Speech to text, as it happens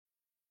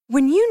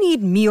When you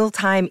need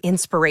mealtime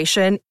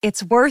inspiration,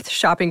 it's worth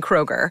shopping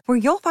Kroger, where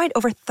you'll find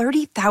over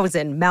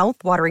 30,000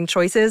 mouth-watering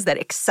choices that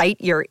excite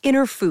your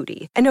inner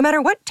foodie. And no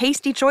matter what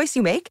tasty choice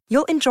you make,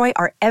 you'll enjoy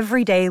our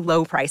everyday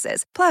low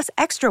prices, plus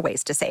extra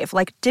ways to save,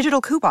 like digital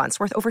coupons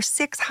worth over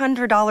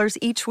 $600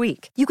 each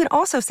week. You can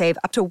also save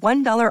up to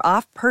 $1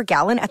 off per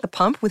gallon at the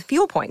pump with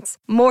fuel points.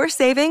 More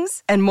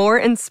savings and more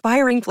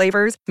inspiring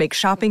flavors make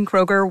shopping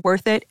Kroger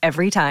worth it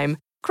every time.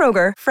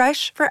 Kroger,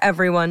 fresh for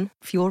everyone.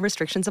 Fuel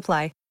restrictions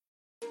apply.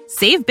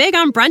 Save big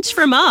on brunch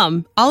for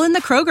mom, all in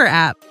the Kroger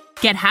app.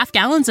 Get half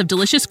gallons of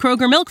delicious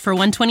Kroger milk for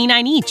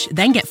 $1.29 each.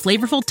 Then get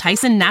flavorful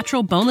Tyson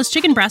natural boneless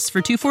chicken breasts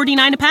for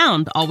 $2.49 a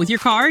pound, all with your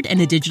card and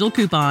a digital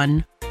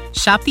coupon.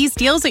 Shop these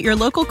deals at your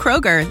local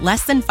Kroger,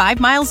 less than 5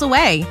 miles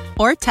away.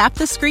 Or tap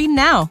the screen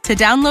now to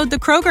download the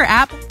Kroger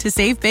app to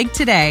save big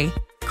today.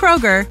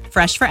 Kroger,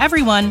 fresh for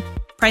everyone.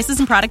 Prices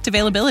and product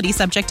availability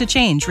subject to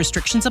change.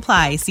 Restrictions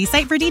apply. See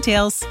site for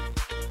details.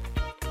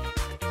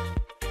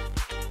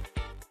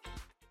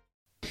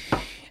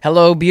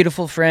 Hello,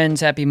 beautiful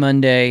friends. Happy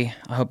Monday.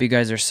 I hope you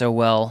guys are so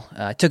well.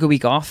 I took a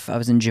week off. I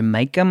was in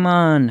Jamaica,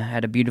 man. I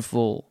had a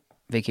beautiful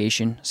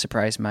vacation.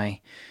 Surprised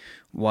my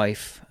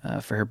wife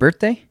for her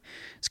birthday.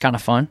 It's kind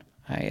of fun.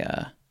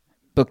 I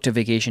booked a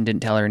vacation,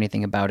 didn't tell her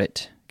anything about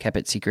it, kept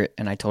it secret,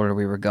 and I told her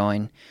we were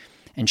going.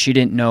 And she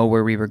didn't know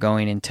where we were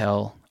going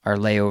until our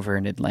layover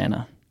in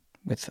Atlanta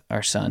with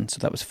our son, so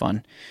that was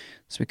fun.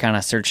 So we kind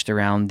of searched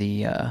around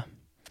the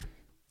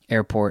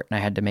airport, and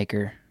I had to make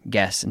her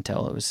guess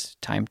until it was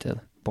time to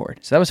board.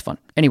 So that was fun.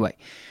 Anyway,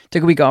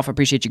 took a week off. I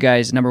appreciate you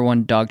guys.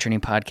 #1 dog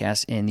training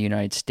podcast in the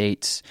United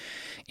States.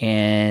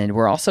 And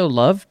we're also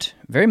loved,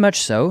 very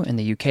much so, in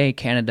the UK,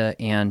 Canada,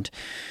 and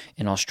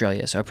in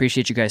Australia. So I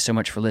appreciate you guys so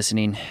much for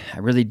listening. I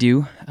really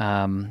do.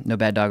 No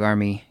Bad Dog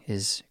Army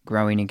is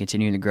growing and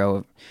continuing to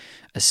grow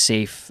a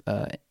safe,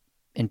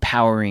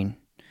 empowering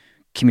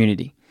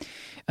community.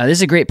 This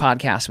is a great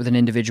podcast with an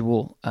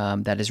individual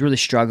that is really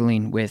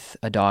struggling with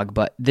a dog,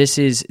 but this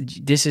is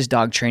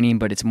dog training,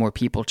 but it's more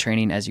people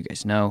training, as you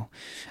guys know.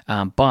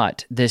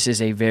 But this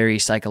is a very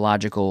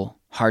psychological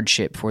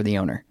hardship for the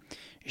owner.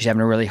 She's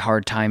having a really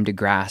hard time to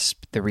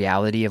grasp the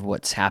reality of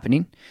what's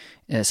happening.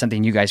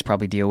 Something you guys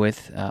probably deal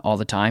with all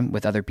the time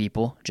with other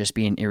people, just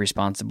being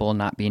irresponsible,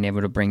 not being able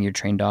to bring your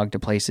trained dog to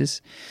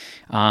places.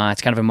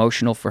 It's kind of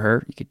emotional for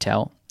her, you could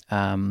tell,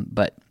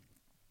 but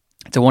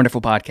it's a wonderful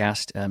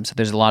podcast. So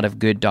there's a lot of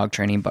good dog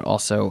training, but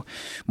also,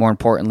 more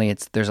importantly,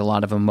 there's a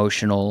lot of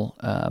emotional,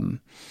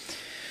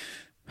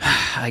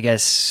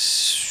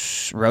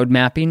 road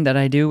mapping that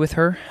I do with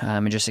her,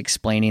 and just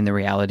explaining the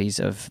realities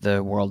of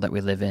the world that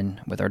we live in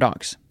with our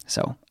dogs.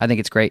 So I think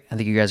it's great. I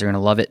think you guys are going to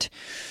love it.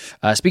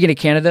 Speaking of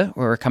Canada,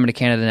 we're coming to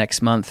Canada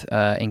next month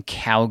in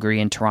Calgary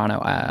and Toronto.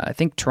 I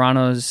think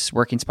Toronto's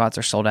working spots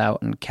are sold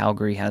out, and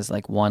Calgary has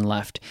like one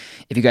left.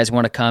 If you guys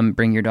want to come,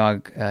 bring your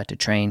dog to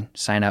train,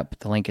 sign up.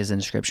 The link is in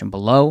the description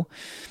below.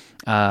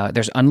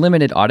 There's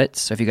unlimited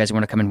audits, so if you guys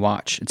want to come and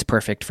watch, it's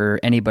perfect for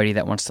anybody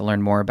that wants to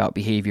learn more about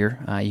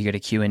behavior. You get a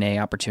Q&A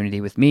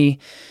opportunity with me,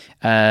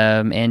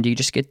 and you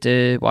just get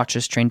to watch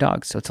us train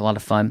dogs, so it's a lot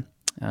of fun.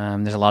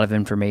 There's a lot of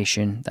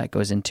information that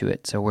goes into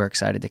it, so we're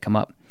excited to come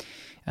up.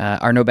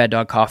 Our No Bad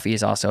Dog coffee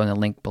is also in the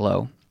link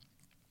below.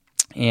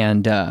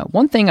 And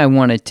one thing I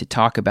wanted to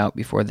talk about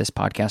before this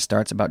podcast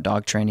starts about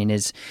dog training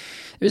is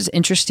there's an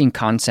interesting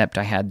concept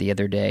I had the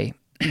other day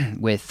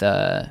with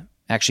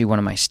actually one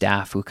of my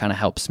staff who kind of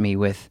helps me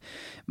with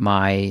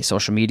my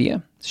social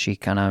media. She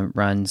kind of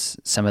runs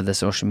some of the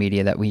social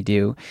media that we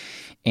do.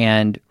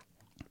 And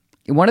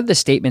one of the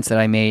statements that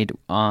I made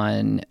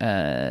on,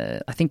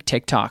 I think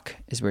TikTok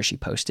is where she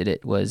posted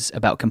it, was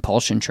about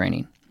compulsion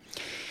training.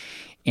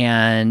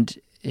 And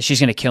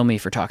she's going to kill me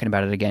for talking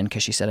about it again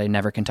because she said I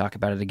never can talk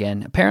about it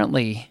again.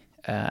 Apparently,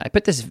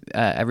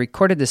 I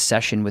recorded this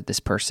session with this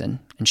person,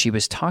 and she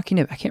was talking,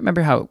 I can't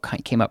remember how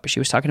it came up, but she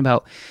was talking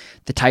about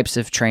the types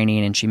of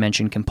training, and she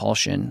mentioned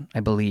compulsion, I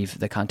believe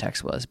the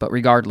context was. But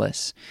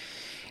regardless,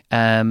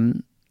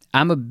 I'm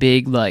a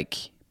big,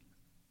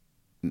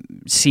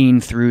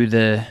 seeing through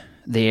the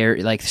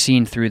air,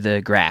 seeing through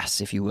the grass,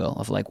 if you will,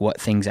 of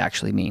what things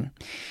actually mean.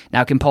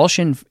 Now,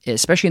 compulsion,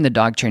 especially in the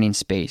dog training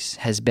space,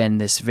 has been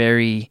this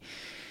very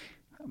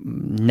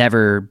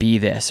never be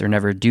this or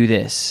never do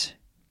this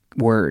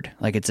word.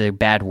 It's a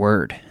bad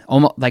word,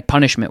 almost like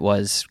punishment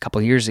was a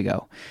couple years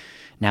ago.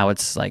 Now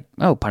it's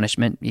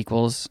punishment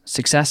equals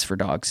success for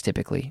dogs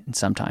typically, and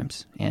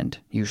sometimes, and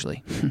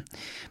usually.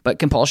 But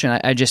compulsion,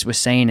 I just was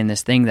saying in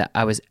this thing that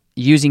I was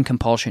using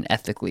compulsion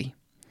ethically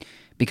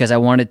because I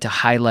wanted to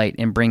highlight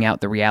and bring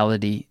out the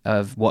reality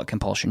of what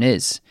compulsion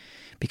is.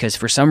 Because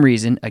for some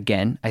reason,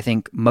 again, I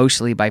think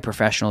mostly by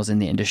professionals in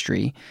the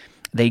industry,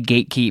 they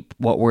gatekeep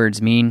what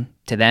words mean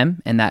to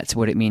them, and that's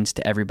what it means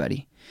to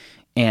everybody.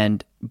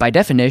 And by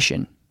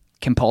definition,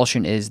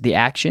 compulsion is the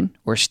action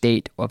or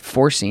state of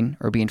forcing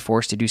or being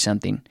forced to do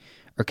something,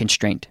 or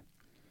constraint.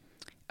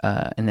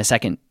 And the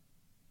second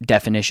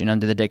definition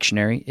under the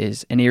dictionary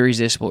is an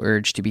irresistible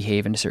urge to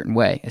behave in a certain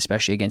way,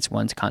 especially against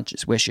one's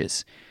conscious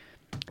wishes.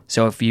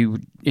 So if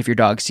your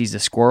dog sees a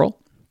squirrel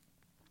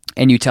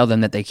and you tell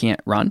them that they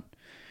can't run.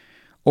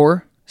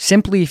 Or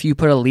simply if you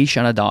put a leash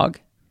on a dog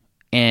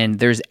and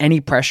there's any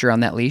pressure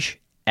on that leash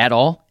at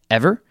all,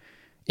 ever,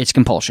 it's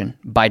compulsion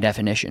by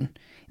definition.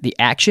 The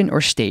action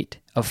or state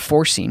of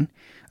forcing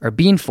or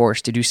being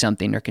forced to do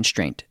something or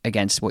constraint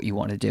against what you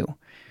want to do.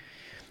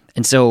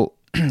 And so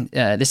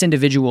this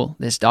individual,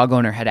 this dog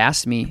owner, had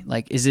asked me,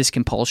 like, is this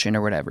compulsion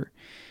or whatever?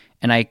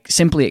 And I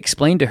simply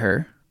explained to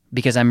her,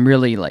 because I'm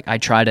really I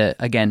try to,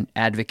 again,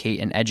 advocate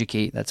and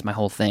educate. That's my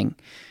whole thing.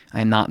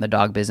 I'm not in the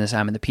dog business.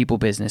 I'm in the people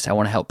business. I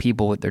want to help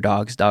people with their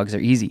dogs. Dogs are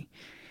easy.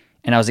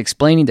 And I was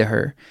explaining to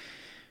her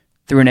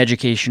through an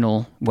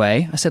educational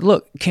way. I said,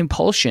 look,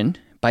 compulsion,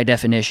 by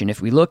definition,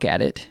 if we look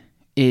at it,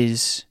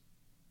 is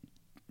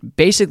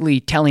basically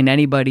telling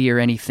anybody or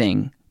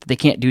anything that they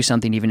can't do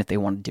something even if they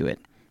want to do it.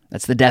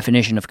 That's the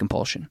definition of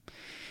compulsion.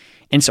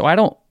 And so I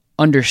don't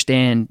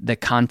understand the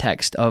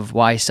context of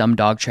why some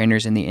dog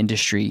trainers in the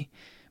industry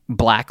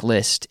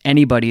blacklist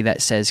anybody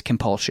that says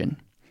compulsion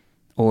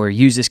or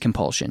uses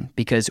compulsion,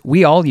 because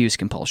we all use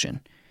compulsion.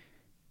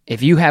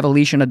 If you have a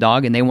leash on a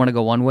dog and they want to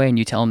go one way and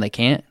you tell them they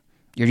can't,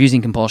 you're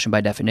using compulsion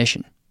by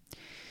definition.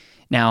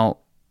 Now,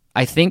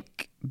 I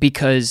think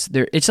because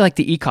it's like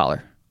the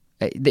e-collar.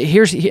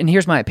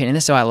 Here's my opinion.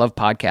 This is how I love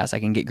podcasts. I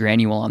can get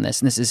granular on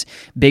this. And this is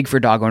big for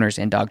dog owners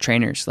and dog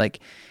trainers.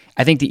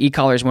 I think the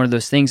e-collar is one of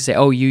those things to say,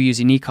 oh, you use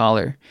an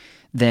e-collar,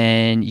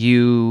 then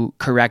you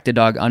correct a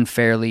dog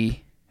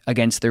unfairly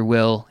against their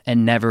will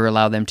and never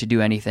allow them to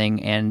do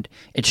anything. And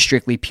it's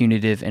strictly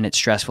punitive and it's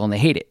stressful and they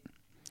hate it.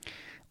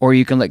 Or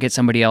you can look at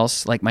somebody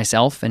else like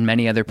myself and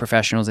many other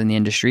professionals in the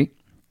industry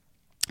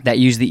that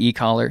use the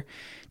e-collar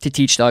to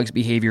teach dogs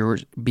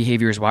behaviors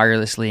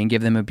wirelessly and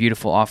give them a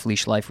beautiful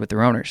off-leash life with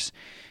their owners.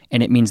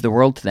 And it means the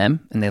world to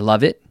them, and they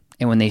love it.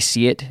 And when they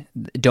see it,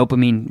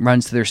 dopamine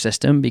runs through their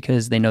system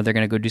because they know they're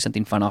going to go do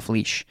something fun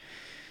off-leash.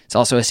 It's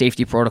also a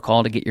safety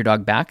protocol to get your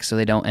dog back so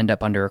they don't end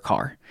up under a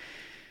car.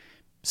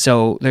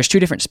 So there's two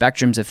different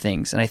spectrums of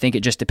things, and I think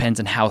it just depends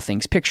on how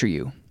things picture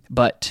you.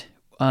 But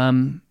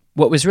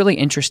what was really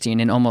interesting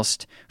and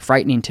almost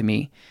frightening to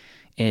me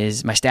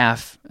is my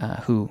staff,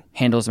 who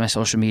handles my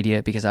social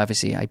media, because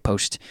obviously I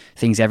post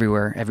things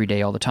everywhere, every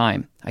day, all the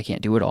time. I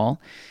can't do it all.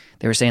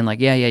 They were saying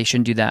yeah, you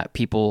shouldn't do that.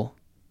 People,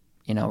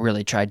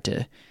 really tried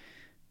to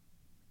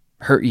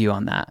hurt you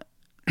on that,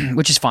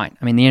 which is fine.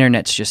 I mean, the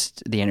internet's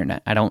just the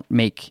internet. I don't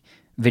make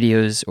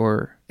videos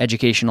or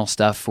educational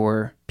stuff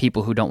for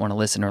people who don't want to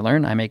listen or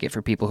learn. I make it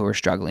for people who are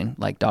struggling,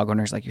 like dog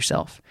owners like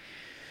yourself.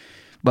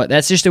 But it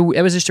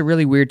was just a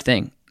really weird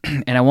thing.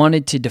 And I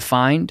wanted to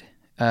define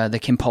the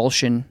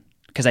compulsion,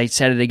 because I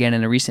said it again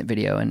in a recent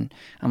video, and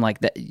I'm like,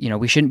 that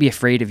we shouldn't be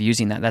afraid of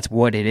using that. That's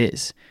what it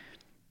is.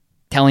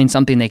 Telling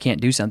something they can't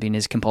do something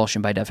is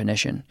compulsion by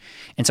definition.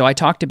 And so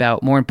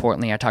more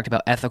importantly, I talked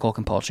about ethical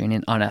compulsion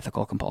and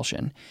unethical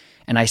compulsion.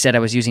 And I said I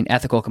was using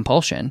ethical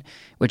compulsion,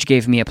 which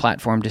gave me a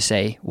platform to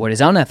say, what is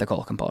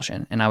unethical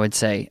compulsion? And I would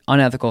say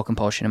unethical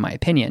compulsion, in my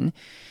opinion,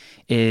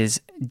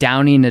 is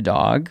downing a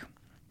dog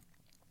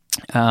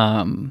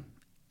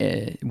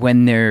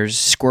when there's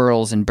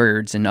squirrels and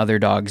birds and other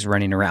dogs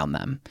running around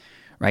them,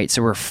 right?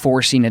 So we're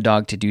forcing a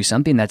dog to do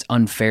something that's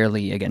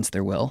unfairly against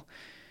their will.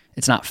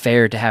 It's not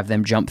fair to have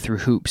them jump through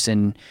hoops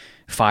and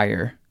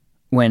fire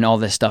when all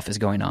this stuff is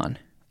going on.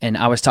 And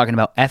I was talking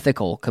about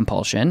ethical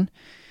compulsion,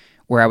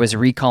 where I was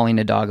recalling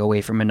a dog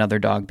away from another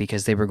dog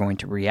because they were going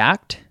to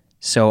react.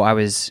 So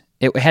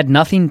it had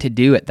nothing to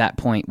do at that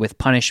point with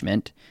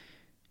punishment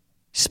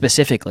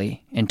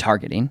specifically in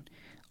targeting.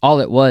 All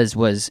it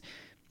was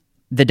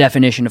the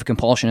definition of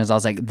compulsion is I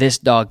was like, this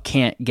dog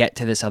can't get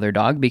to this other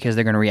dog because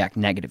they're going to react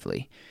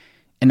negatively.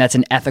 And that's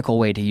an ethical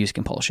way to use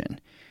compulsion.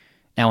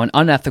 Now, an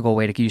unethical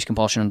way to use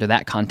compulsion under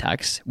that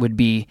context would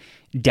be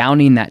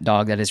downing that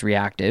dog that is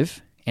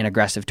reactive and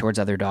aggressive towards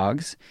other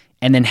dogs,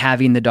 and then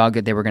having the dog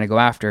that they were going to go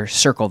after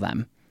circle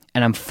them,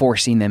 and I'm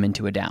forcing them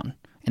into a down,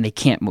 and they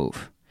can't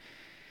move.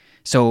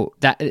 So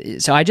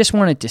I just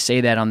wanted to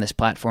say that on this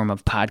platform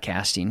of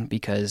podcasting,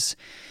 because,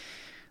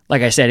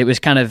 like I said, it was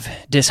kind of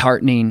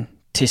disheartening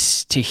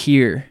to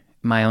hear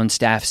my own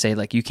staff say,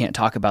 you can't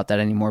talk about that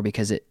anymore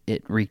because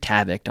it wreaked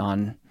havoc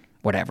on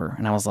whatever.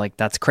 And I was like,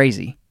 that's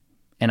crazy.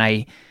 And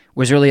I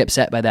was really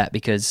upset by that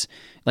because,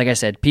 like I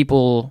said,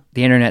 the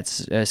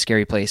internet's a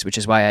scary place, which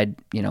is why I,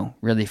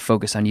 really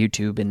focus on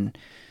YouTube and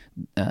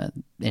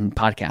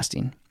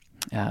podcasting,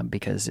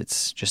 because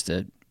it's just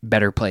a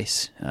better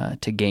place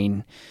to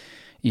gain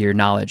your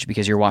knowledge,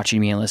 because you're watching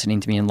me and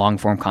listening to me in long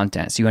form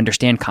content. So you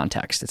understand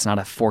context. It's not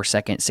a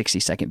 4-second,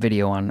 60-second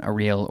video on a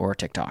reel or a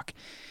TikTok.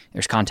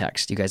 There's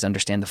context. You guys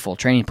understand the full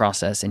training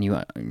process, and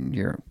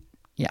you're.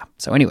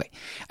 So anyway,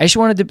 I just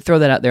wanted to throw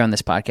that out there on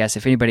this podcast.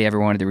 If anybody ever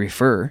wanted to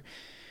refer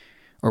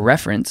or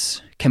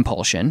reference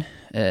compulsion,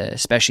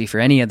 especially for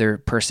any other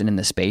person in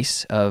the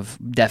space of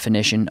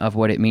definition of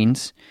what it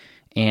means,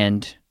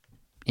 and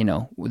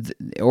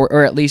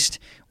or at least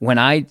when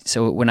I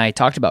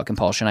talked about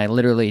compulsion, I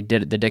literally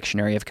did the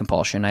dictionary of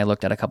compulsion. I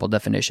looked at a couple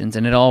definitions,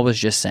 and it all was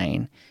just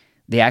saying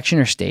the action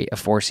or state of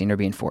forcing or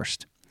being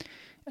forced,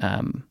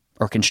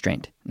 or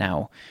constraint.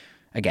 Now,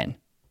 again,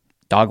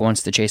 Dog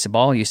wants to chase a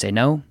ball, you say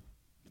no.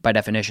 By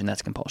definition,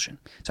 that's compulsion.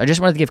 So I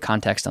just wanted to give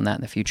context on that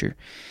in the future.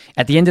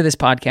 At the end of this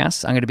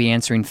podcast, I'm going to be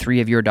answering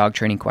 3 of your dog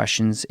training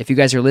questions. If you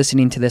guys are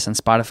listening to this on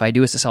Spotify,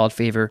 do us a solid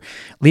favor.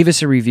 Leave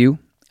us a review.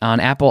 On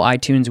Apple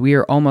iTunes, we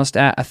are almost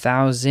at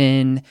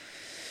 1,000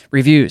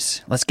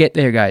 reviews. Let's get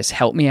there, guys.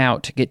 Help me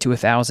out to get to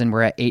 1,000.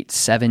 We're at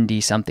 870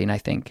 something, I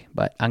think.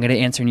 But I'm going to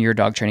answer your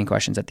dog training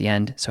questions at the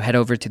end. So head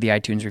over to the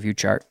iTunes review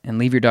chart and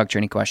leave your dog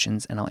training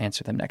questions, and I'll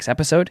answer them next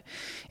episode.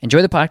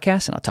 Enjoy the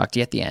podcast, and I'll talk to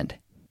you at the end.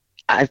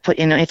 I've put,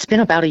 it's been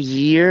about a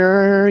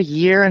year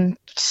and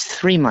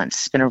 3 months.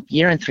 It's been a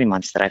year and 3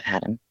 months that I've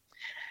had him.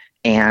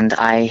 And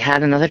I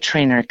had another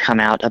trainer come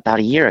out about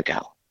a year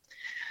ago.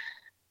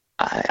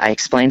 I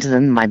explained to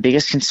them my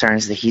biggest concern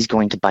is that he's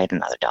going to bite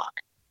another dog.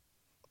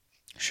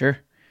 Sure.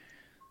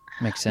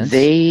 Makes sense.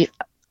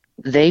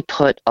 They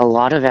put a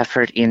lot of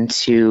effort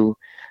into...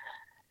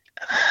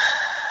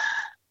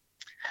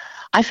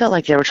 I felt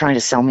like they were trying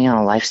to sell me on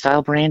a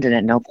lifestyle brand, and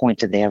at no point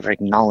did they ever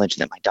acknowledge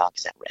that my dog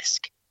is at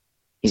risk.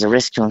 He's a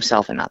risk to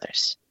himself and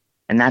others.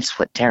 And that's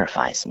what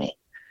terrifies me,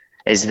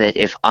 is that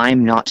if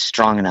I'm not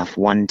strong enough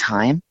one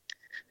time,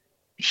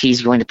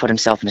 he's going to put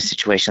himself in a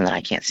situation that I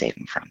can't save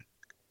him from.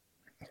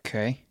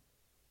 Okay.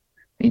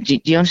 Do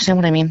you understand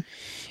what I mean?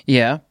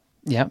 Yeah.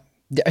 Yeah.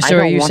 So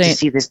I don't want to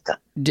see this. I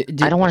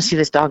don't want to see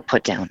this dog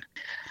put down.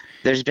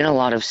 There's been a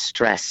lot of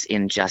stress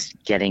in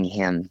just getting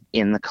him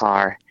in the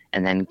car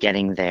and then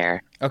getting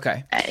there.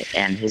 Okay.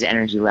 And his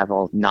energy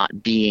level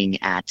not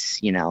being at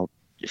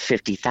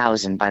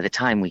 50,000 by the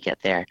time we get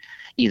there,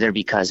 either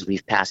because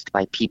we've passed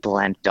by people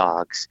and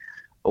dogs,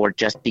 or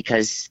just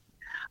because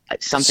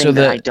something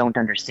that I don't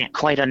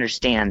quite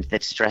understand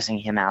that's stressing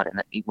him out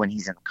when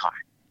he's in the car.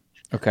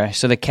 Okay,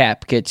 so the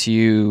cap gets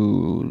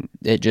you,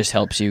 it just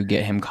helps you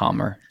get him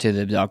calmer to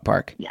the dog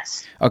park.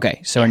 Yes.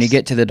 Okay, so when you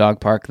get to the dog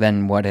park,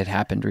 then what had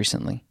happened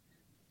recently?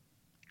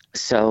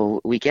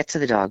 So we get to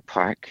the dog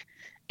park,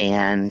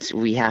 and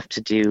we have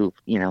to do,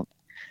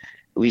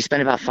 we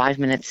spend about 5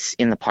 minutes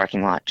in the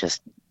parking lot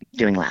just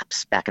doing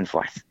laps back and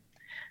forth.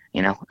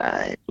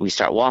 We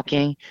start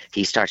walking.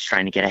 He starts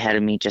trying to get ahead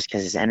of me just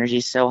because his energy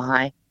is so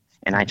high,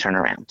 and I turn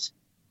around.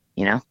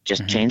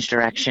 Just change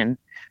direction,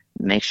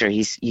 make sure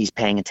he's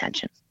paying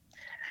attention.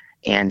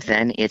 And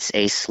then it's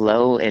a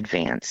slow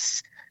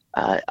advance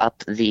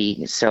up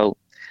the... So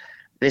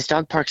this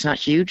dog park's not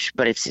huge,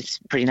 but it's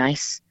pretty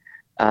nice.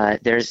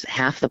 There's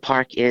half the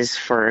park is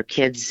for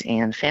kids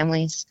and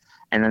families,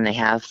 and then they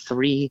have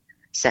 3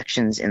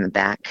 sections in the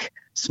back: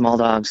 small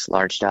dogs,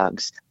 large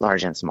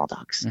and small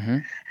dogs.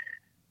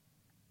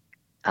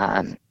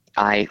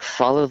 I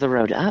follow the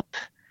road up.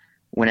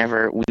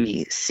 Whenever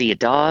we see a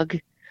dog,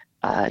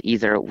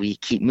 either we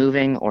keep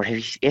moving, or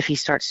if he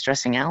starts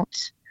stressing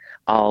out,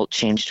 I'll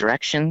change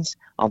directions.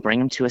 I'll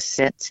bring him to a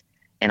sit,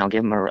 and I'll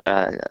give him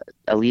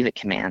a leave it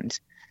command.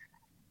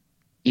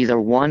 Either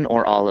one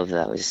or all of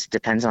those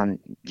depends on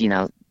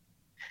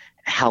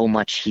how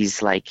much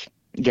he's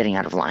getting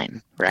out of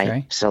line, right?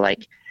 Okay. So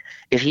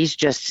if he's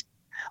just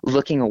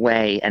looking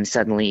away and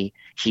suddenly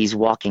he's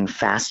walking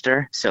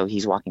faster, so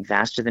he's walking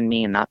faster than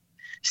me and not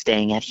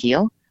staying at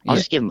heel, I'll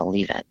just give him a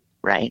leave it,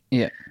 right?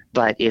 Yeah.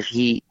 But if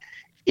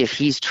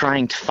he's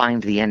trying to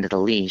find the end of the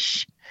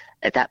leash,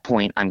 at that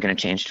point I'm going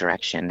to change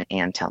direction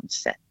and tell him to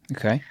sit.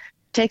 Okay.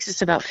 It takes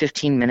us about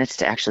 15 minutes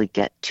to actually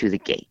get to the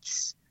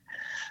gates.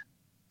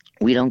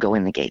 We don't go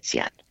in the gates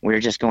yet.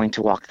 We're just going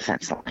to walk the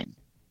fence line.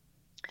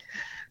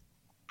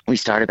 We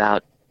start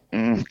about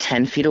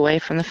 10 feet away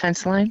from the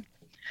fence line,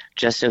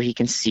 just so he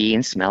can see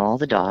and smell all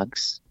the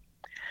dogs.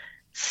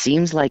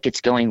 Seems like it's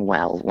going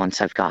well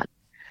once I've got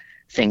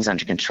things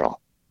under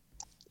control,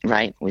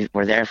 right? We've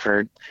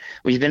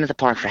been at the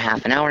park for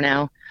half an hour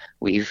now.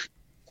 We've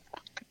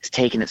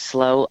taken it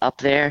slow up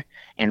there,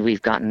 and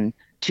we've gotten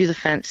to the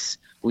fence.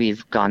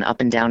 We've gone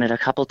up and down it a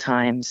couple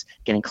times,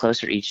 getting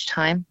closer each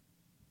time.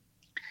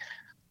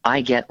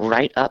 I get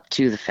right up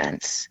to the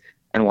fence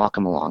and walk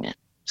him along it.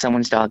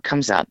 Someone's dog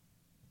comes up.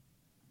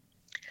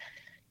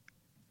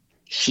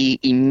 He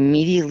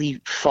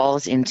immediately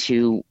falls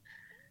into,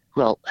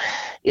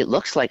 it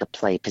looks like a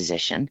play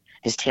position.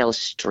 His tail is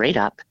straight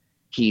up.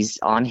 He's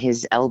on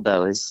his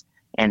elbows,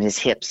 and his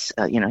hips,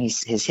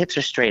 his hips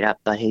are straight up,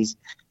 but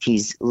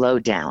he's low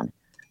down.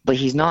 But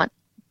he's not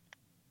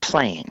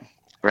playing,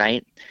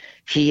 right?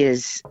 He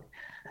is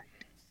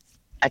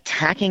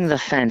attacking the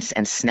fence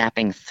and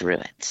snapping through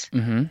it.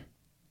 Mm-hmm.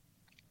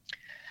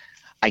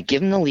 I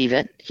give him the leave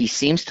it. He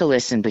seems to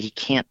listen, but he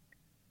can't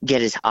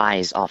get his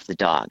eyes off the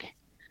dog.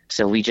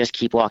 So we just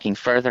keep walking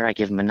further. I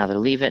give him another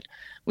leave it.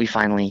 We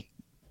finally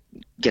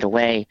get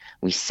away.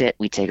 We sit.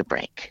 We take a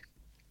break.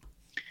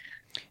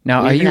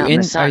 Now, are you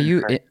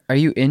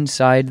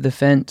inside the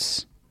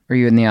fence? Or are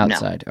you in the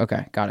outside? No.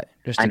 Okay, got it.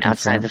 I'm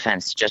outside the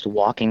fence, just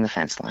walking the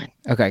fence line.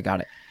 Okay,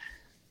 got it.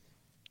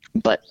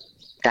 But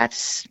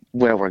that's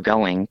where we're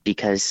going,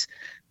 because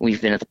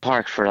we've been at the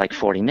park for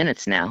 40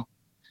 minutes now.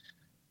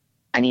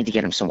 I need to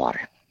get him some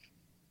water.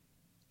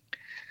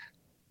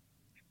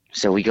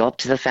 So we go up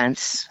to the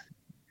fence,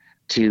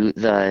 to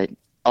the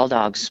all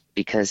dogs,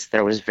 because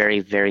there was very,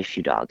 very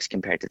few dogs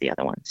compared to the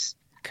other ones.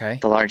 Okay.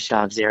 The large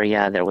dogs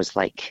area, there was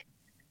like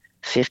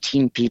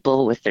 15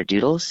 people with their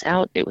doodles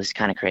out. It was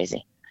kind of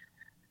crazy.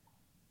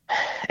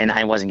 And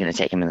I wasn't going to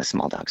take him in the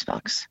small dogs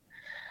box.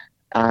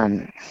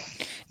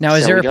 Now,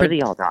 is so there we go to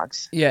the all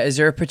dogs. Yeah, is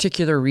there a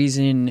particular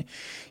reason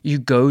you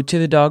go to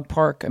the dog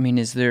park? I mean,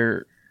 is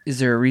there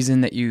a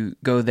reason that you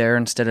go there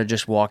instead of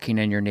just walking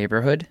in your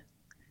neighborhood?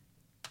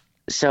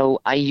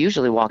 So I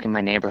usually walk in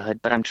my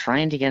neighborhood, but I'm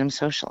trying to get him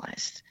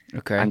socialized.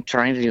 Okay. I'm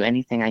trying to do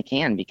anything I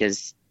can,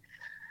 because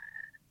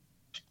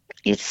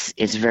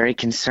it's very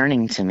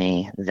concerning to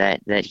me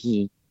that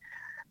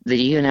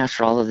even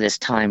after all of this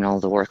time and all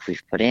the work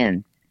we've put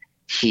in,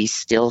 he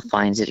still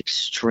finds it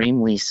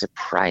extremely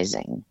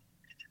surprising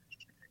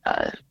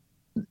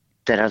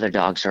that other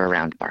dogs are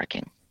around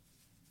barking.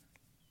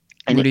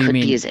 And What do it you could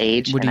mean? be his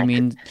age. What do you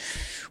mean?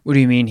 What do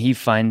you mean he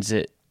finds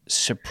it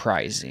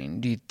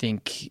surprising? Do you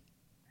think,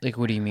 like,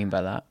 what do you mean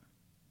by that?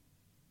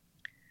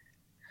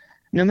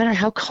 No matter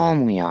how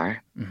calm we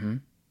are, Mm-hmm.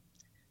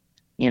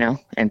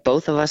 And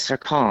both of us are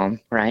calm,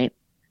 right?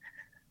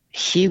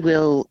 He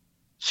will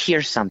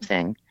hear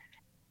something,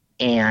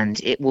 and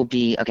it will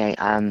be, okay,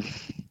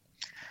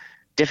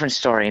 different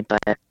story,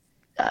 but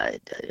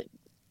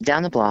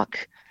down the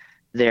block,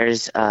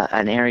 there's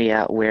an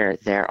area where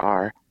there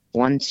are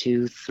 1,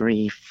 2,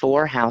 3,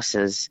 4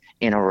 houses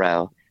in a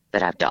row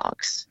that have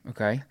dogs.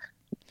 Okay.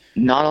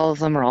 Not all of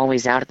them are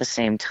always out at the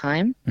same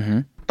time,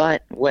 Mm-hmm.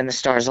 but when the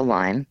stars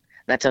align,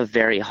 that's a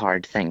very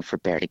hard thing for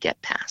Bear to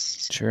get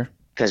past. Sure.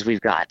 Because we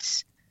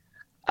got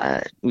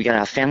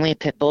a family of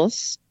pit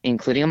bulls,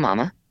 including a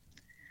mama,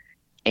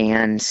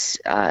 and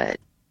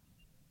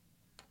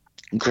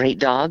great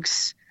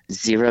dogs,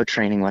 zero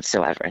training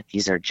whatsoever.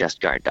 These are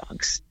just guard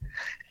dogs.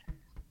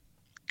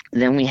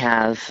 Then we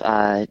have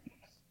a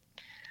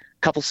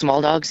couple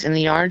small dogs in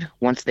the yard.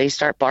 Once they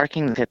start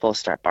barking, the pit bulls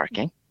start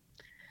barking.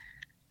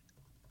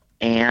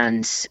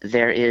 And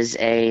there is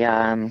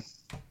a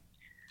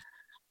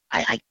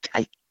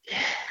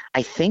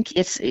I think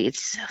it's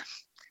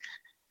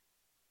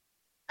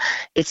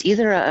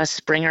either a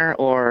Springer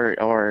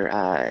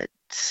or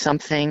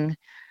something,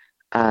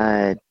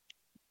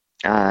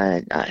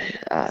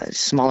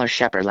 smaller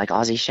shepherd, like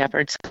Aussie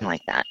Shepherd, something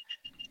like that.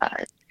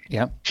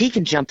 Yep. He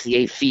can jump the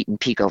 8 feet and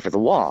peek over the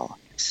wall.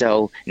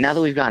 So now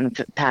that we've gotten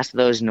past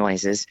those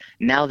noises,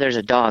 now there's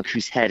a dog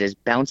whose head is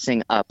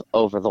bouncing up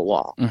over the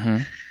wall. Mm-hmm.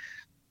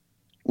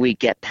 We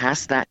get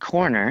past that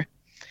corner,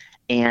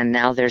 and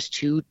now there's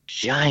 2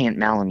 giant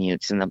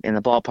Malamutes in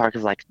the ballpark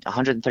of like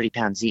 130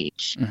 pounds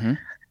each, Mm-hmm.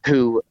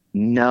 who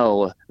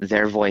know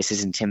their voice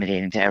is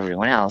intimidating to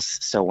everyone else.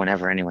 So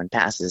whenever anyone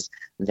passes,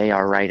 they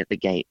are right at the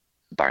gate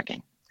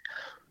barking.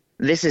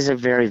 This is a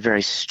very,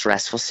 very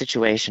stressful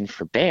situation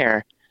for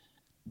Bear.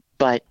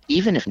 But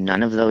even if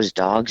none of those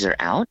dogs are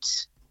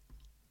out,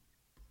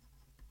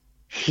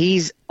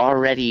 he's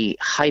already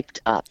hyped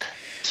up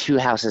 2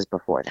 houses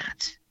before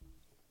that.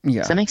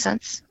 Yeah. Does that make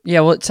sense? Yeah,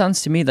 well, it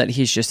sounds to me that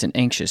he's just an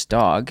anxious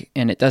dog,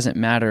 and it doesn't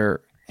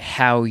matter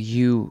how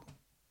you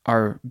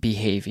are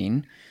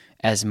behaving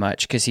as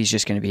much because he's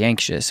just going to be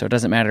anxious. So it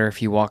doesn't matter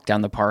if you walk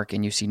down the park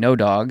and you see no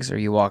dogs or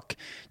you walk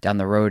down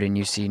the road and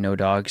you see no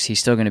dogs. He's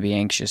still going to be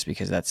anxious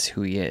because that's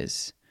who he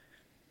is.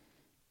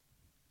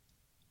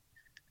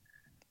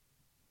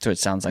 So it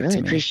sounds like I really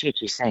to me.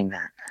 appreciate you saying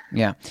that.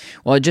 Yeah.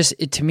 Well,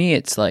 to me,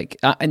 it's like,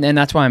 and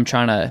that's why I'm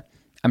trying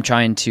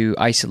to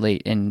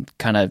isolate and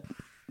kind of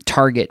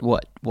target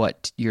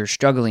what you're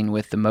struggling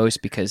with the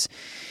most, because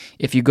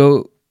if you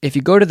go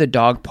to the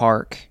dog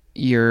park,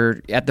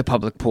 you're at the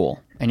public pool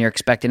and you're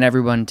expecting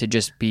everyone to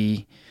just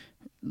be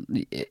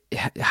you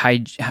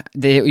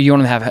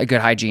want them to have a good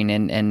hygiene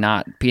and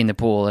not pee in the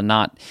pool and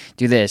not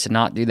do this and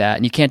not do that,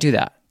 and you can't do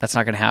that. That's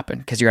not going to happen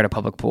because you're at a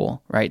public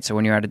pool, right? So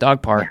when you're at a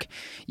dog park,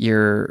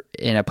 you're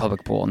in a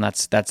public pool, and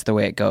that's the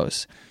way it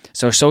goes.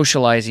 So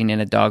socializing in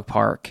a dog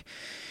park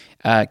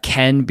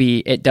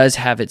it does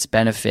have its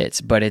benefits,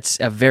 but it's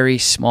a very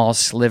small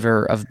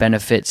sliver of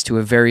benefits to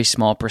a very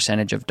small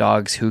percentage of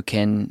dogs who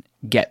can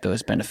get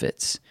those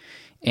benefits.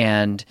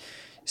 And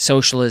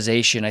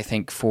socialization, I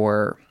think,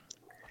 for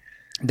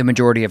the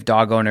majority of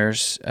dog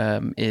owners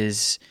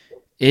is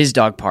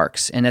dog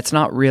parks, and that's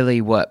not really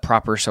what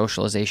proper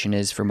socialization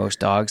is for most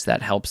dogs.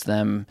 That helps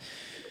them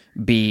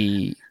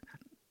be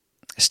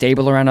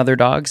stable around other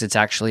dogs. It's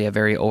actually a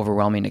very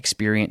overwhelming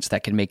experience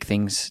that can make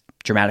things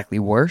dramatically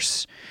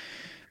worse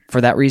for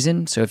that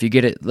reason. So if you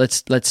get it,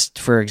 let's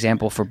for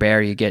example, for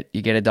Bear, you get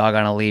a dog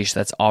on a leash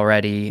that's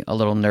already a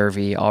little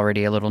nervy,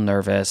 already a little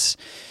nervous.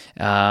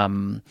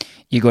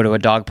 You go to a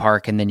dog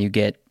park and then you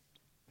get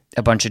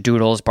a bunch of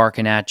doodles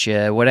barking at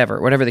you,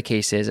 whatever the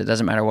case is. It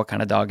doesn't matter what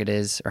kind of dog it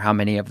is or how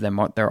many of them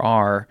there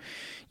are.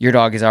 Your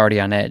dog is already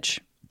on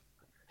edge.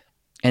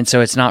 And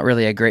so it's not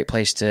really a great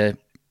place to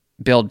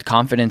build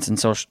confidence and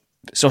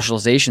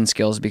socialization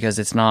skills, because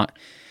it's not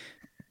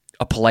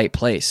a polite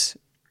place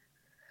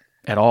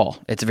at all.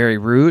 It's very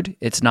rude.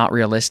 It's not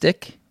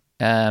realistic.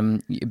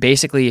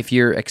 Basically, if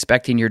you're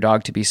expecting your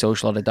dog to be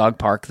social at a dog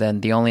park,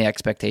 then the only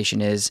expectation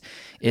is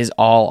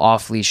all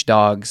off-leash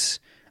dogs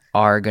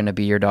are going to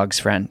be your dog's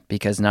friend,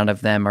 because none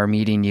of them are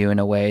meeting you in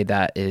a way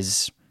that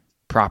is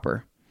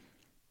proper.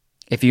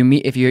 If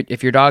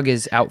your dog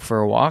is out for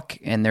a walk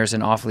and there's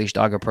an off-leash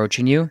dog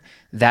approaching you,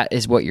 that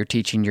is what you're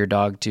teaching your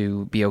dog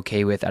to be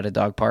okay with at a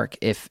dog park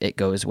if it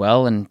goes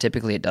well, and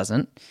typically it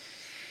doesn't.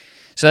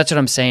 So that's what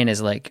I'm saying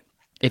is, like,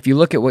 if you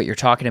look at what you're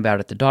talking about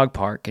at the dog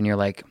park and you're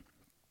like,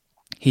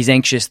 he's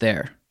anxious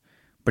there,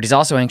 but he's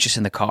also anxious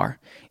in the car,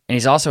 and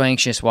he's also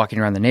anxious walking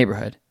around the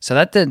neighborhood. So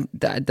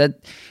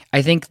that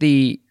I think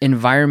the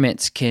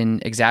environments can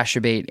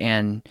exacerbate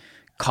and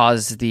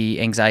cause the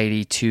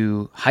anxiety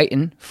to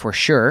heighten for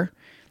sure.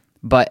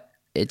 But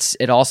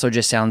it also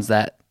just sounds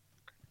that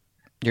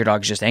your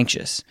dog's just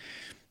anxious.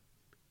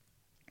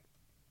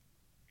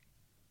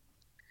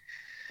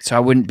 So I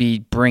wouldn't be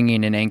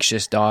bringing an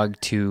anxious dog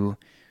to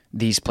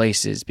these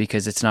places,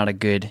 because it's not a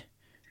good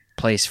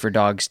place for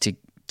dogs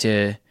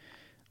to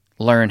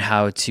learn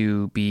how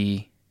to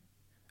be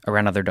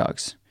around other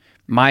dogs.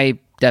 My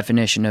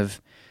definition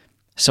of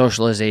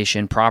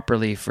socialization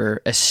properly,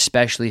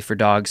 especially for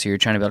dogs who you're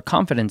trying to build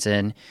confidence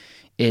in,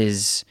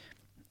 is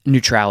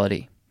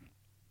neutrality.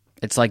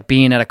 It's like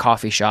being at a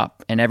coffee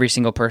shop and every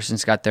single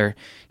person's got their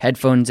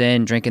headphones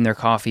in, drinking their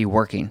coffee,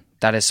 working.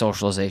 That is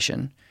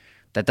socialization.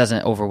 That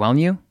doesn't overwhelm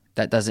you.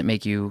 That doesn't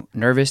make you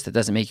nervous. That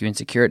doesn't make you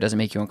insecure. It doesn't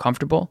make you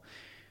uncomfortable.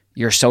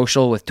 You're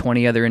social with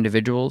 20 other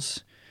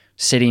individuals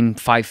sitting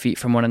 5 feet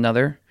from one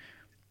another,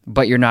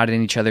 but you're not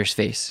in each other's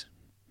face.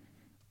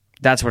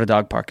 That's what a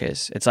dog park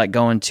is. It's like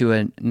going to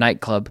a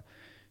nightclub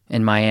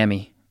in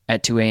Miami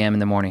at 2 a.m. in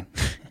the morning,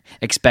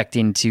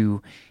 expecting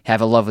to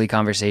have a lovely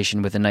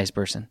conversation with a nice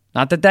person.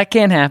 Not that that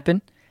can't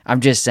happen.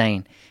 I'm just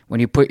saying, when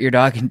you put your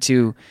dog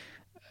into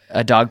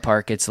a dog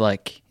park, it's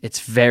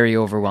very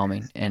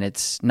overwhelming, and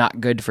it's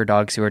not good for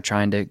dogs who are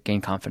trying to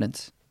gain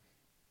confidence.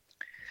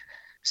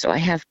 So I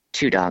have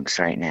 2 dogs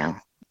right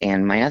now,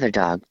 and my other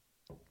dog,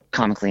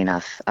 comically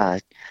enough,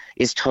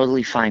 is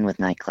totally fine with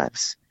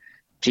nightclubs.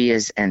 She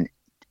is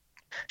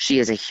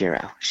a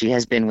hero. She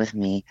has been with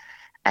me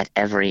at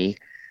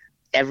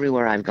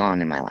everywhere I've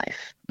gone in my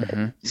life,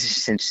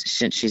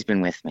 since she's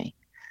been with me.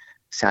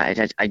 So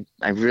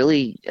I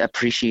really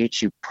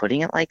appreciate you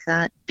putting it like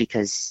that,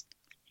 because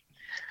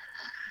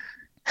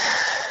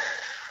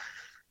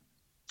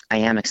I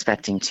am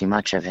expecting too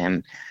much of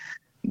him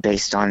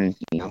based on,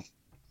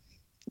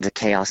 the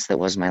chaos that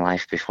was my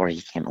life before he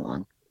came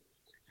along.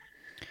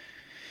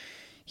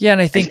 Yeah,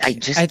 and I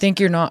think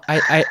you're not.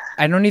 I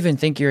don't even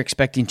think you're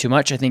expecting too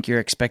much. I think you're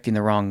expecting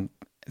the wrong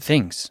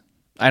things.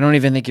 I don't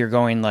even think you're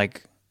going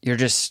like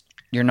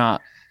you're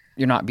not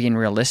being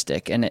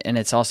realistic, and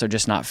it's also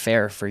just not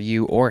fair for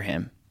you or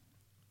him.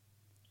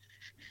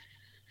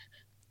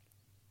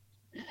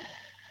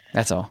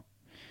 That's all.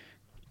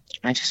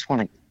 I just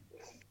want to.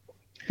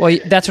 Well,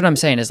 that's what I'm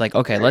saying is like,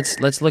 okay,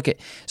 let's look at,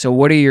 so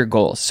what are your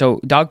goals? So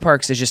dog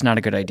parks is just not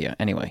a good idea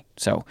anyway.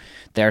 So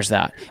there's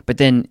that. But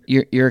then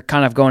you're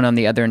kind of going on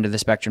the other end of the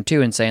spectrum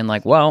too, and saying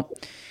like, well,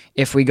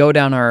 if we go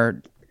down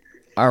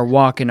our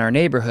walk in our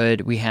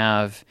neighborhood, we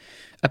have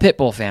a pit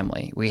bull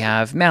family, we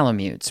have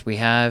Malamutes, we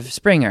have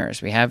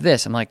Springers, we have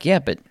this. I'm like, yeah,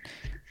 but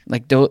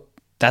like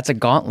that's a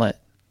gauntlet.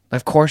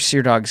 Of course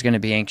your dog's going to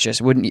be anxious.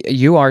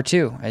 You are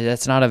too.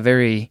 That's not a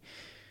very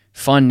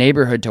fun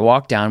neighborhood to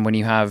walk down when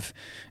you have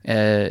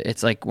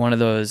it's like one of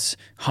those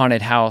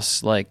haunted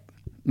house, like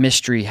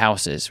mystery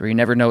houses where you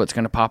never know what's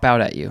going to pop out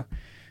at you,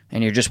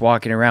 and you're just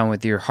walking around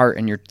with your heart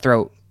in your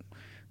throat.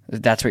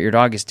 That's what your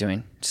dog is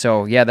doing.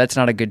 So yeah, that's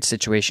not a good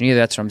situation either.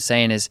 That's what I'm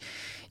saying is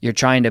you're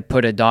trying to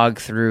put a dog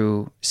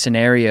through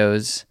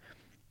scenarios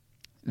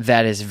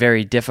that is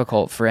very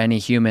difficult for any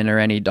human or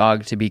any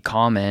dog to be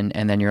calm in,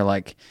 and then you're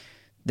like,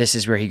 this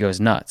is where he goes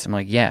nuts. I'm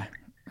like, yeah,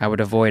 I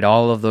would avoid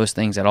all of those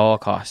things at all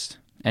costs.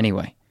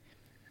 Anyway.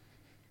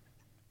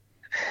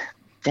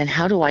 Then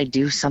how do I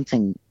do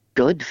something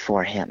good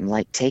for him,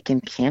 like take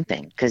him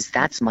camping? Because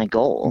that's my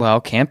goal.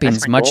 Well,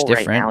 camping's much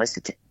different. Right now is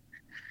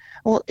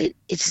well,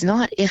 it's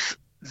not if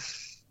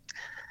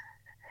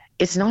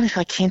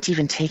I can't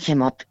even take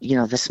him up,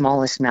 the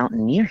smallest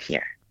mountain near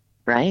here,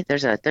 right?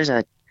 There's a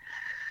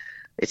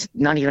it's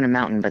not even a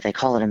mountain, but they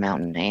call it a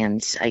mountain,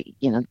 and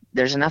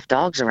there's enough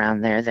dogs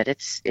around there that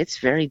it's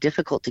very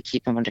difficult to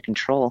keep him under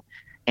control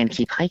and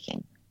keep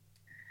hiking.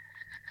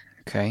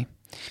 Okay.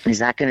 Is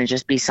that going to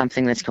just be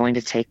something that's going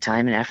to take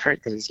time and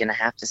effort, that he's going to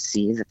have to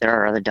see that there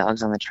are other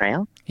dogs on the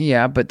trail?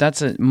 Yeah, but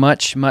that's a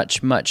much,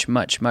 much, much,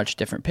 much, much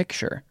different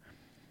picture.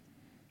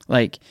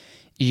 Like,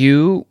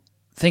 you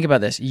think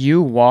about this.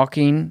 You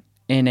walking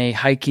in a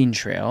hiking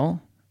trail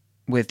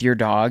with your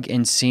dog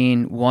and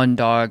seeing one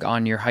dog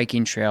on your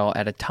hiking trail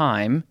at a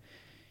time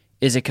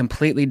is a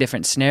completely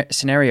different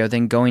scenario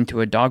than going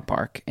to a dog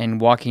park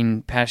and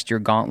walking past your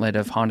gauntlet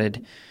of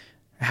haunted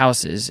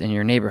houses in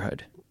your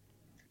neighborhood.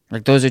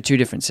 Like, those are two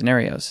different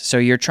scenarios. So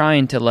you're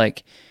trying to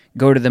like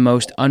go to the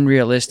most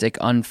unrealistic,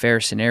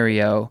 unfair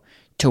scenario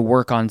to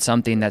work on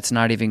something that's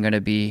not even going to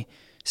be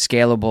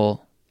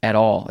scalable at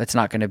all. It's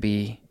not going to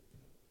be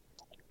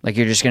Like,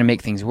 you're just going to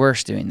make things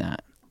worse doing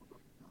that.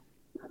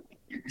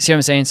 See what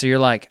I'm saying? So you're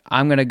like,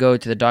 I'm going to go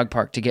to the dog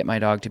park to get my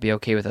dog to be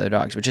okay with other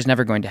dogs, which is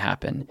never going to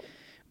happen.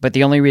 But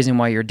the only reason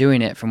why you're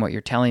doing it, from what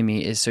you're telling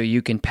me, is so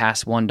you can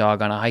pass one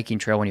dog on a hiking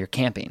trail when you're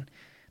camping.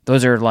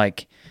 Those are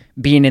like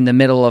being in the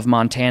middle of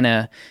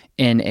Montana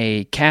in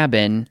a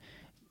cabin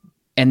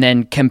and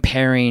then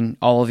comparing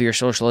all of your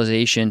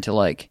socialization to,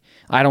 like,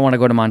 I don't want to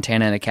go to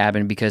Montana in a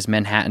cabin because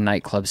Manhattan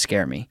nightclubs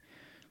scare me.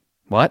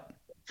 What?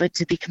 But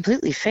to be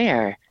completely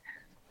fair,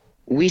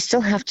 we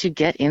still have to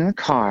get in the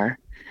car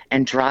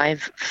and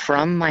drive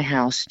from my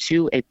house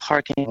to a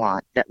parking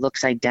lot that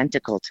looks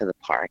identical to the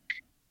park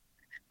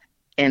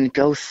and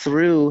go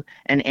through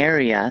an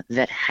area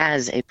that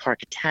has a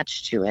park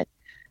attached to it.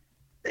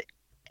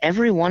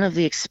 Every one of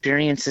the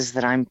experiences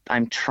that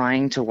I'm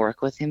trying to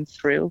work with him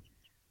through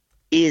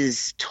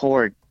is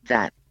toward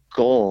that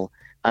goal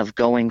of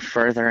going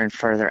further and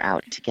further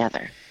out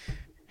together.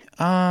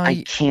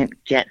 I can't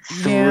get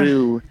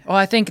through. Well,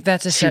 I think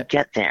that's to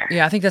get there.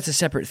 Yeah, I think that's a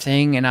separate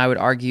thing, and I would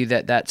argue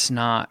that that's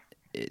not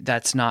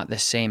the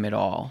same at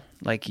all.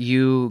 Like,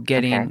 you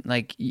getting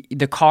like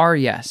the car,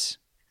 yes,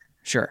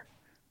 sure.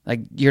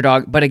 Like your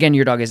dog, but again,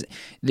 your dog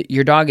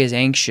is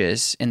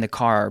anxious in the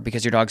car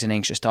because your dog's an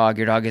anxious dog.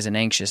 Your dog isn't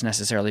anxious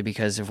necessarily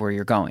because of where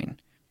you're going.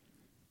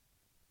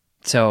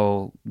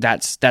 So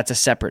that's a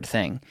separate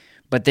thing.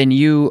 But then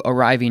you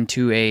arriving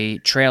to a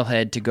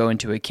trailhead to go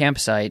into a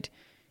campsite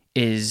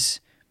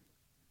is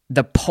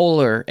the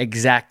polar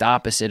exact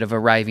opposite of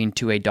arriving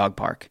to a dog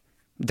park.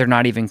 They're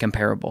not even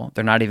comparable.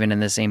 They're not even in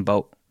the same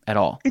boat at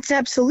all. It's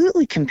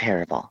absolutely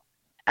comparable.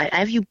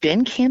 Have you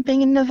been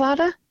camping in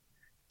Nevada?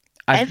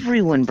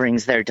 Everyone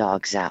brings their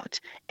dogs out.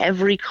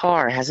 Every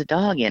car has a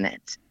dog in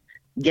it.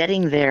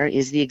 Getting there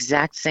is the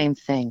exact same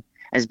thing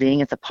as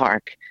being at the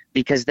park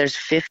because there's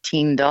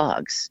 15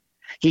 dogs.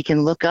 He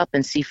can look up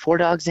and see 4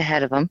 dogs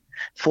ahead of him,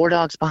 4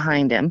 dogs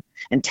behind him,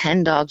 and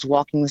 10 dogs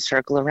walking the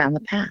circle around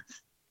the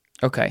path.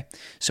 Okay.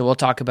 So we'll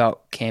talk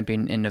about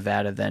camping in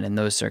Nevada then in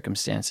those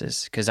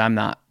circumstances, because I'm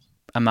not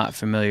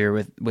familiar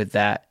with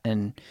that,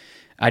 and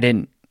I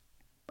didn't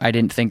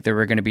think there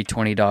were going to be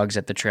 20 dogs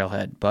at the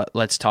trailhead, but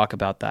let's talk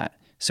about that.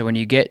 So when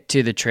you get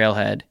to the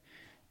trailhead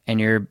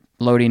and you're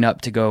loading up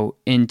to go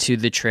into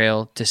the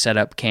trail to set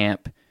up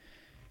camp,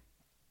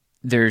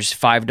 there's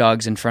 5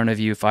 dogs in front of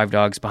you, 5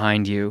 dogs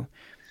behind you.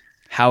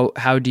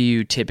 How do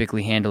you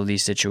typically handle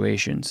these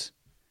situations?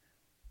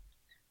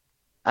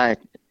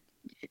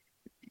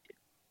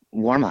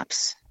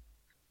 Warm-ups.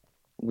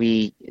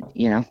 We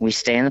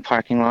stay in the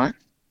parking lot.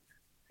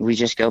 We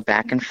just go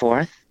back and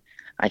forth.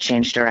 I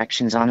change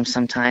directions on him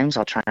sometimes.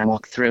 I'll try and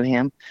walk through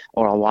him,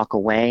 or I'll walk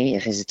away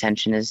if his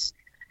attention is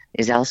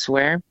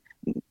elsewhere.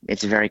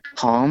 It's very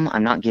calm.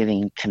 I'm not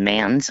giving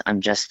commands. I'm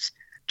just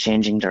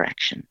changing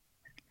direction.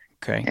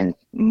 Okay. And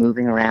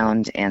moving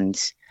around and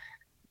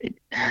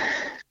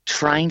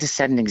trying to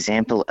set an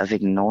example of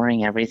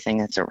ignoring everything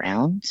that's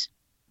around.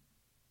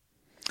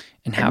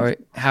 And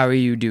how are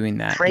you doing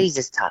that? Praise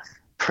is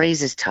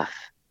tough.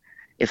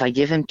 If I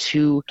give him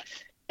too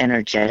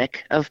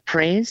energetic of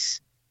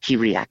praise, he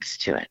reacts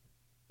to it,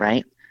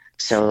 right?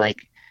 So,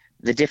 like,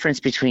 the difference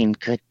between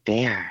good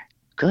bear,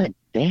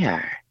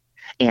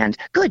 and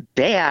good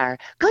bear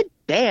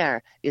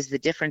is the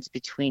difference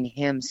between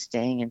him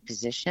staying in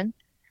position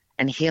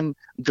and him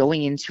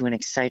going into an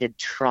excited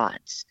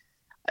trot.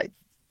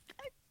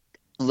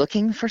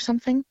 Looking for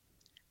something?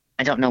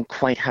 I don't know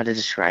quite how to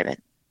describe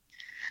it.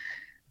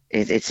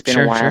 It's been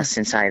a while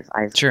since I've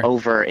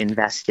over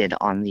invested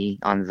on the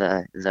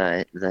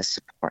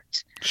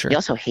support. Sure. He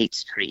also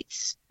hates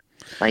treats.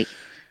 Like,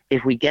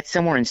 if we get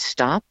somewhere and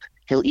stop,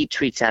 he'll eat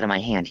treats out of my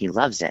hand. He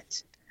loves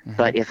it.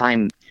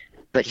 Mm-hmm.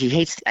 But he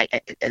hates.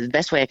 The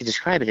best way I could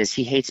describe it is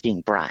he hates being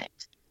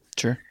bribed.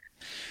 Sure.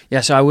 Yeah.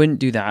 So I wouldn't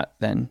do that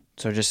then.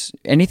 So just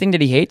anything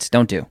that he hates,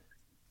 don't do.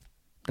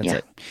 That's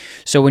it.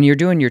 So when you're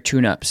doing your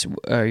tune-ups,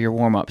 your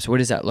warm-ups, what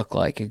does that look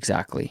like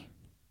exactly?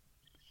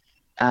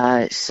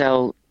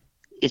 So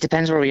it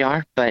depends where we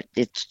are, but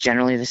it's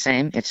generally the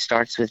same. It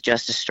starts with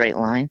just a straight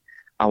line.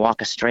 I'll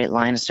walk a straight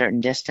line a certain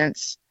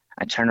distance.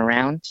 I turn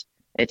around.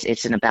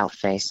 It's an about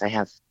face. I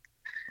have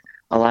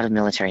a lot of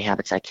military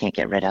habits I can't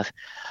get rid of.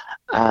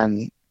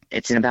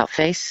 It's an about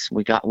face.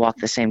 We walk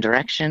the same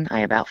direction.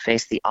 I about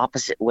face the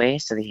opposite way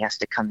so that he has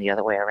to come the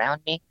other way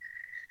around me.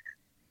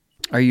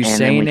 Are you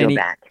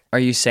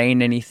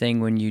saying anything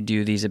when you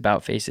do these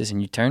about faces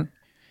and you turn?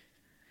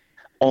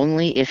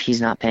 Only if he's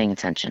not paying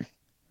attention.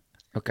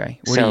 Okay.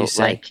 What do you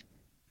say? Like,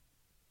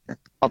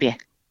 au pied.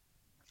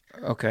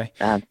 Okay.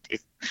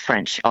 It's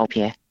French, au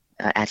pied,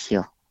 at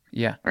heel.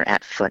 Yeah. Or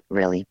at foot,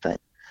 really, but.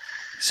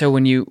 So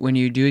when you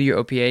do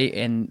your OPA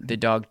and the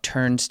dog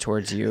turns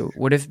towards you,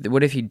 what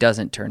if he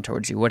doesn't turn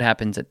towards you? What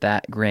happens at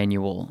that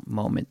granule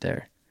moment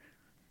there?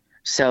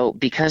 So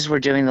because we're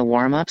doing the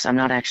warm-ups, I'm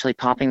not actually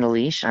popping the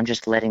leash. I'm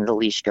just letting the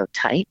leash go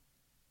tight.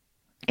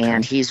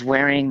 And he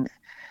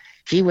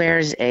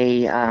wears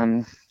a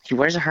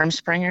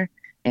Hermspringer,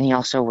 and he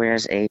also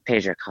wears a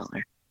pager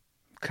collar.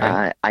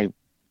 Okay. I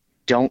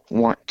don't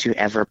want to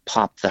ever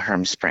pop the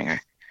Hermspringer.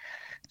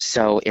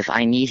 So if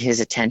I need his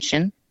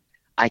attention,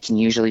 I can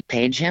usually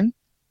page him.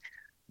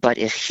 But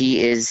if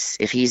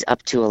he's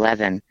up to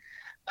 11,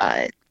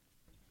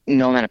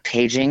 no amount of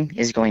paging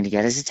is going to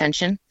get his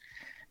attention.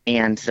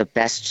 And the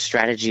best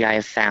strategy I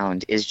have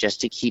found is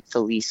just to keep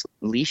the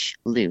leash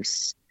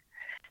loose.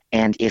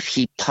 And if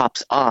he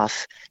pops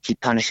off, he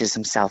punishes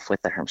himself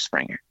with the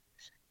Hermspringer.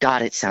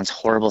 God, it sounds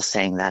horrible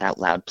saying that out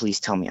loud. Please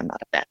tell me I'm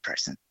not a bad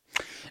person.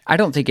 I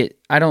don't think it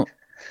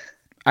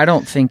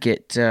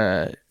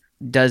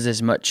does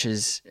as much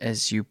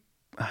as you.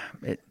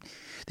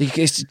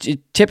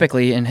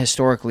 Typically and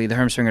historically, the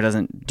Hermspringer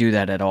doesn't do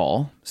that at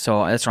all.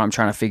 So that's what I'm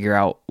trying to figure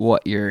out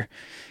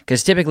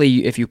because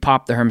typically if you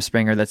pop the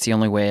Hermspringer, that's the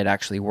only way it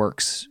actually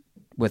works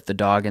with the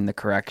dog in the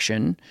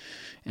correction.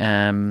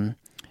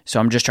 So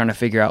I'm just trying to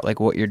figure out like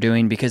what you're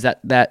doing, because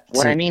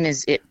what I mean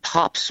is it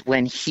pops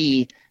when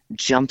he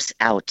jumps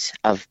out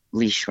of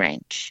leash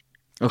range.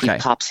 Okay. He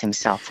pops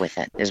himself with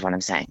it, is what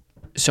I'm saying.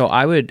 So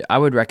I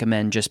would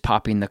recommend just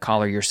popping the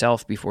collar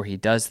yourself before he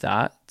does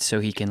that, so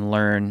he can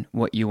learn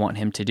what you want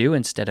him to do.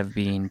 Instead of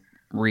being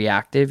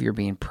reactive, you're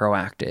being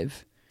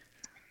proactive.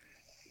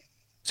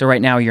 So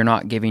right now you're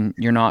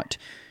not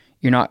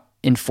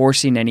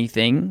enforcing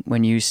anything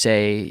when you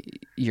say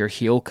your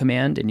heel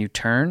command and you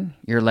turn.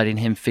 You're letting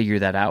him figure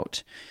that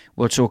out,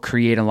 which will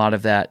create a lot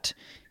of that.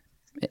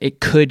 It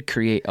could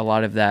create a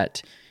lot of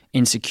that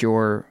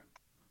insecure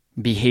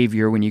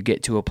behavior when you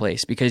get to a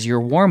place, because your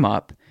warm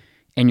up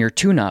and your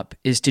tune-up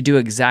is to do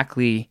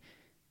exactly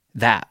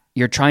that.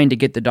 You're trying to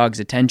get the dog's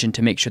attention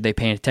to make sure they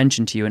pay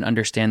attention to you and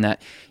understand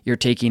that you're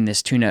taking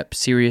this tune-up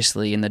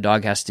seriously, and the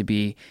dog has to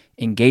be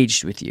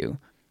engaged with you.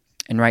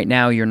 And right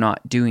now you're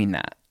not doing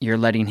that. You're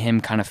letting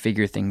him kind of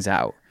figure things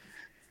out,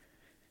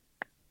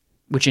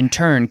 which in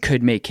turn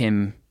could make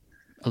him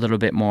a little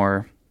bit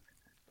more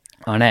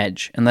on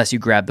edge unless you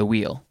grab the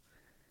wheel.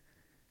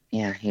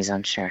 Yeah, he's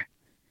unsure.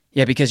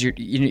 Yeah, because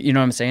you know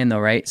what I'm saying though,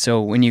 right?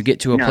 So when you get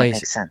to a place,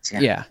 it makes sense,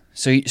 yeah.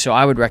 So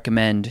I would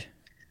recommend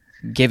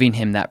giving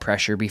him that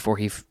pressure before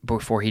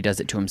he does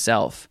it to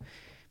himself,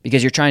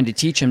 because you're trying to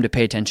teach him to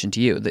pay attention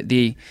to you.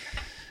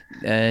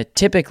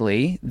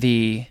 Typically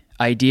the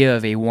idea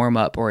of a warm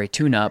up or a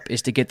tune up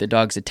is to get the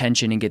dog's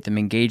attention and get them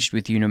engaged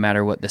with you, no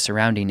matter what the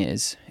surrounding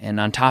is. And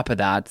on top of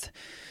that,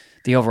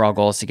 the overall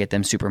goal is to get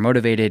them super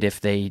motivated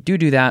if they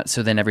do that,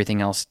 so then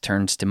everything else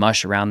turns to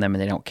mush around them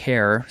and they don't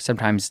care.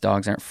 Sometimes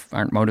dogs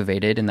aren't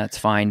motivated, and that's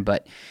fine,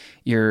 but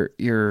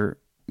your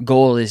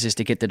goal is just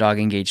to get the dog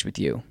engaged with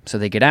you. So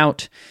they get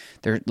out,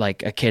 they're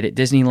like a kid at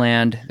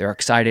Disneyland, they're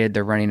excited,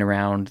 they're running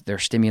around, they're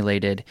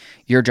stimulated.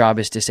 Your job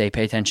is to say,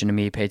 pay attention to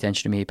me, pay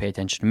attention to me, pay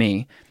attention to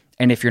me.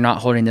 And if you're not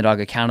holding the dog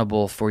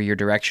accountable for your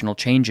directional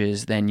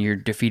changes, then you're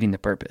defeating the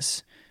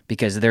purpose,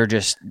 because they're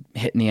just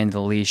hitting the end of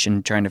the leash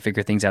and trying to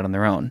figure things out on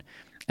their own.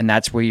 And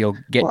that's where you'll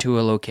get to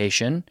a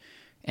location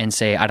and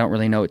say, I don't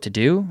really know what to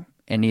do,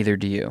 and neither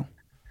do you.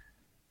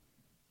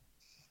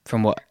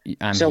 From what I'm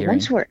hearing. So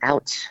once we're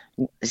out,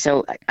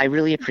 so I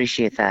really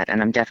appreciate that,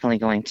 and I'm definitely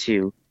going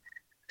to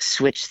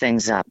switch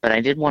things up. But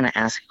I did want to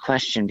ask a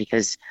question,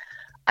 because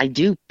I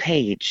do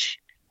page.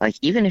 Like,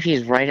 even if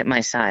he's right at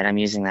my side, I'm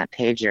using that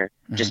pager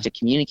just to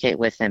communicate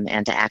with him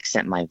and to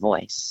accent my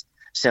voice.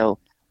 So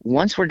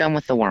once we're done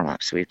with the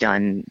warm-ups, we've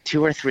done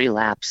 2 or 3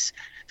 laps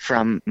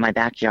from my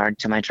backyard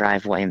to my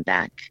driveway and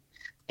back,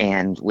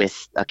 and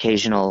with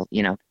occasional,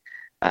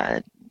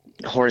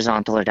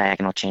 horizontal or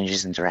diagonal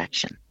changes in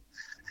direction.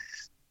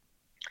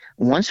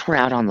 Once we're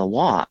out on the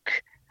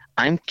walk,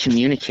 I'm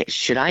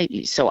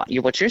communicating. So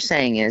what you're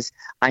saying is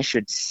I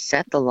should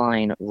set the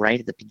line right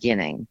at the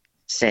beginning,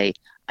 say,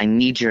 I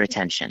need your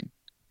attention.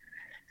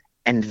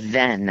 And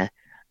then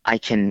I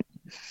can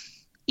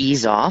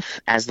ease off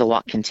as the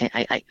walk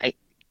continues.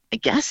 I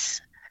guess.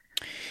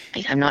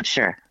 I'm not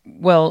sure.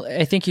 Well,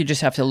 I think you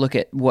just have to look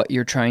at what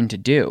you're trying to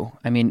do.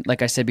 I mean,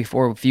 like I said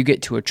before, if you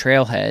get to a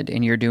trailhead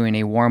and you're doing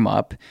a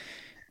warm-up,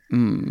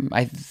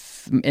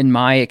 in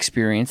my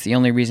experience, the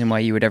only reason why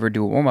you would ever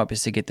do a warm-up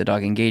is to get the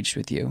dog engaged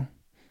with you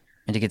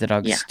and to get the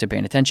dogs to pay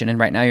attention. And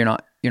right now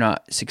you're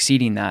not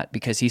succeeding that,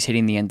 because he's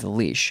hitting the end of the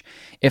leash.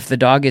 If the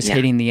dog is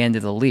hitting the end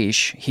of the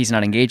leash, he's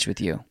not engaged with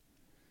you.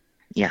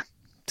 Yeah.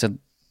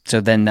 So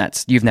then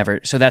that's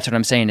what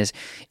I'm saying is,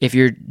 if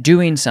you're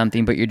doing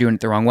something but you're doing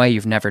it the wrong way,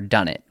 you've never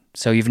done it.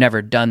 So you've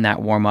never done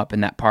that warm up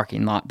in that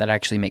parking lot that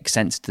actually makes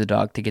sense to the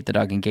dog to get the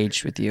dog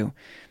engaged with you.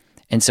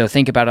 And so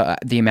think about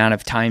the amount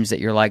of times that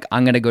you're like,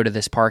 I'm going to go to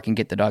this park and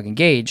get the dog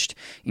engaged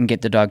and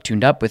get the dog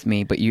tuned up with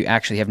me, but you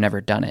actually have never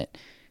done it.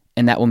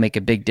 And that will make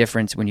a big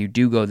difference when you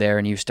do go there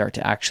and you start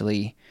to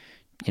actually,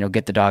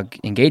 get the dog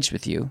engaged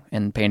with you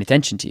and paying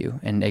attention to you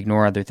and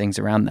ignore other things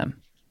around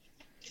them.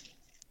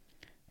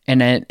 And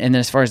then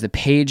as far as the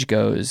page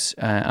goes,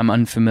 I'm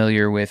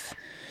unfamiliar with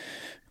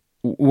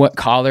what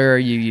collar are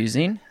you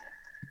using?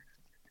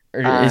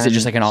 Or is it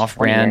just like an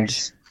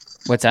off-brand?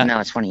 What's that? No,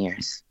 it's 20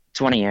 years.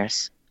 20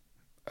 years.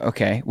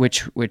 Okay.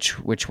 Which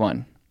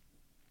one?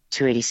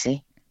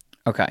 280C.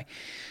 Okay.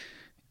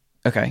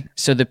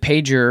 So the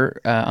pager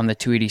on the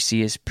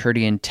 280C is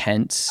pretty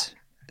intense.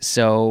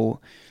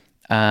 So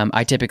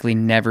I typically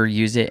never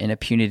use it in a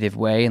punitive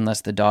way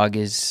unless the dog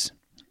is,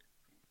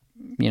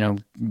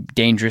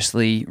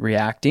 dangerously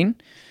reacting.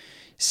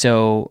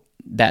 So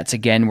that's,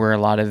 again, where a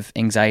lot of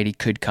anxiety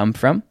could come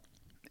from,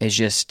 is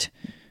just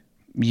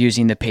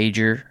using the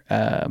pager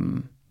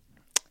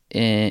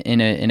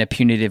in a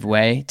punitive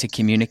way to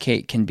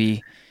communicate can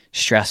be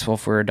stressful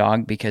for a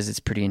dog because it's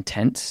pretty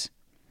intense.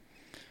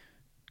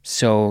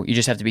 So you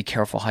just have to be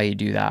careful how you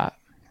do that.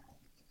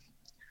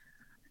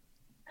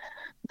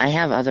 I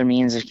have other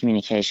means of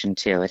communication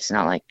too. It's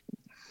not like,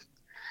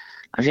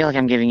 I feel like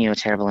I'm giving you a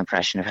terrible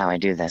impression of how I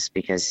do this,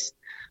 because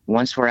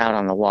once we're out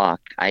on the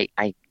walk,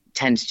 I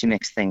tend to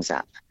mix things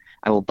up.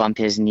 I will bump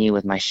his knee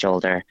with my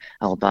shoulder.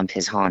 I will bump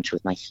his haunch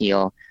with my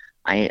heel.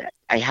 I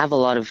have a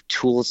lot of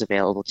tools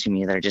available to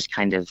me that are just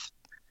kind of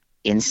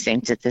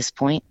instinct at this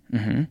point.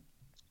 Mm-hmm.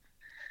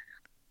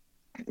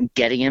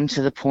 Getting him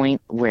to the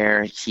point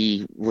where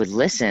he would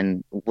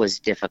listen was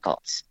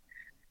difficult.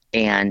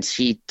 And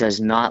he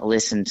does not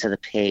listen to the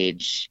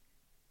page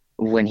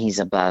when he's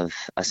above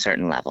a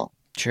certain level.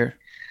 Sure.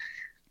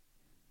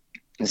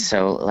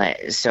 So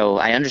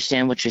I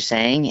understand what you're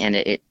saying, and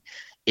it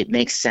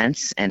makes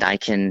sense, and I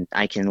can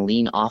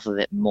lean off of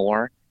it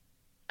more,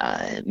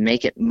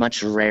 make it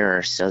much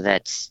rarer, so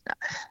that.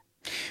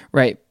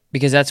 Right,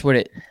 because that's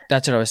what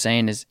I was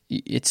saying. Is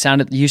it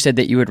sounded, you said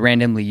that you would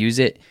randomly use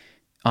it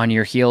on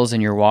your heels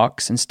and your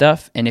walks and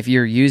stuff, and if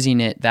you're using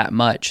it that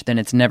much, then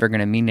it's never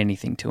going to mean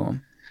anything to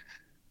him.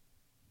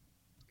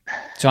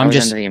 So I was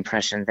just under the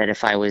impression that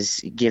if I was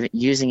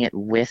using it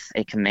with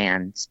a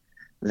command,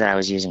 that I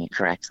was using it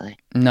correctly.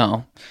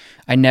 No,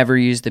 I never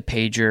use the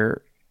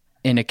pager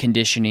in a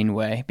conditioning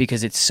way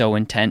because it's so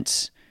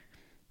intense.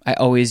 I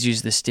always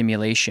use the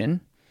stimulation.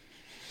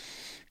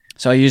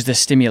 So I use the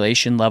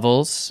stimulation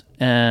levels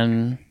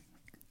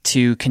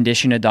to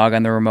condition a dog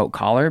on the remote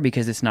collar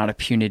because it's not a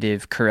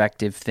punitive,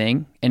 corrective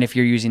thing. And if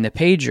you're using the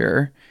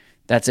pager,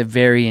 that's a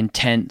very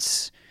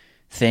intense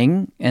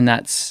thing. And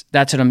that's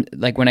what I'm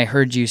like, when I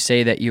heard you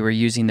say that you were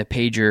using the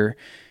pager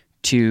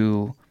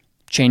to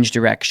change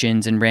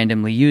directions and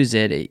randomly use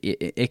it,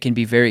 it can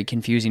be very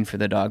confusing for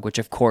the dog, which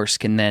of course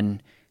can then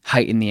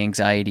heighten the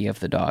anxiety of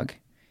the dog.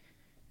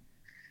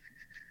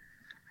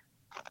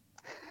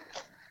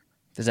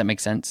 Does that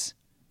make sense?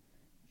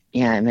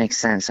 Yeah, it makes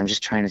sense. I'm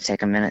just trying to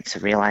take a minute to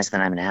realize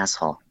that I'm an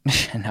asshole.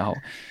 No.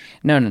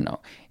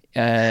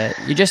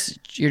 You're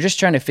just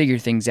trying to figure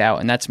things out,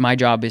 and that's my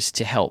job, is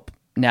to help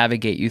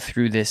navigate you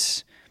through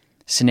this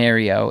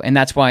scenario. And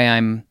that's why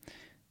I'm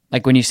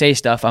like, when you say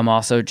stuff, I'm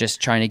also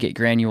just trying to get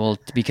granular,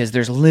 because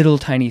there's little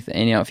tiny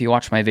if you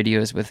watch my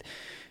videos with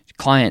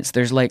clients,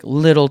 there's like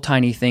little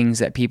tiny things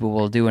that people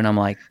will do, and I'm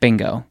like,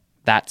 bingo,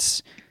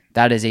 that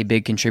is a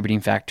big contributing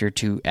factor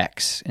to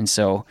X. And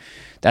so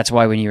that's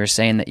why when you were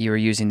saying that you were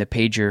using the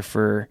pager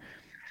for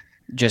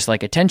just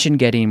like attention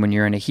getting when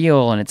you're in a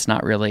heel and it's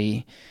not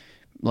really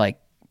like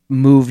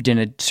moved in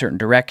a certain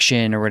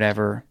direction or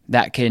whatever,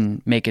 that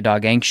can make a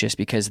dog anxious,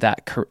 because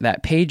that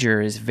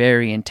pager is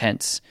very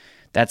intense.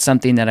 That's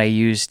something that I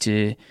use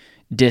to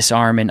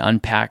disarm and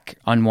unpack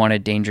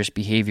unwanted dangerous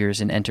behaviors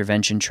in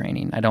intervention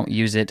training. I don't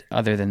use it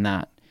other than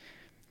that.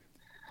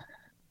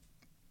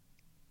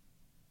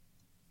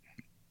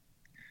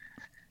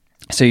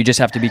 So you just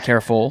have to be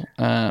careful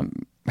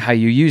how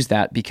you use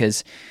that,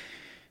 because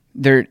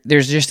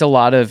there's just a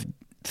lot of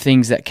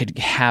things that could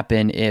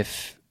happen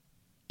if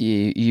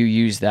you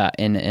use that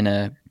in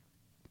a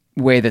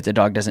way that the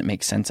dog doesn't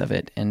make sense of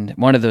it. And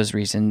one of those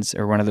reasons,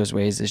 or one of those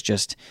ways, is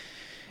just,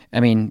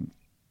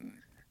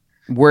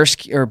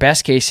 worst or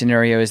best case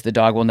scenario is the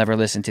dog will never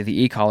listen to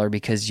the e-collar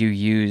because you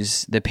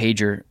use the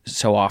pager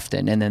so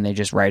often, and then they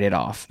just write it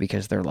off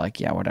because they're like,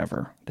 yeah,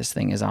 whatever, this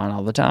thing is on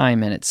all the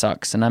time and it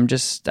sucks, and I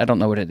don't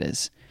know what it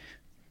is.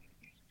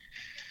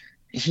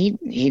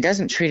 He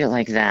doesn't treat it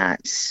like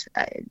that.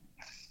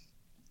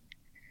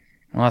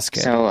 Well, that's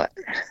good. So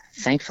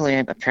thankfully,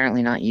 I'm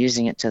apparently not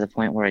using it to the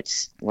point where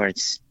it's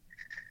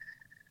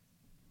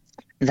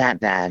that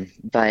bad.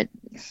 But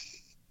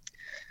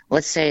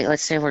let's say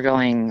we're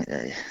going.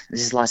 This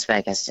is Las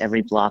Vegas.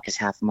 Every block is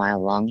half a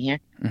mile long here.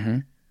 Mm-hmm.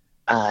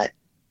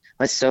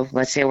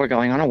 Let's say we're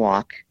going on a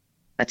walk.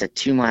 That's a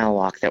 2-mile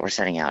walk that we're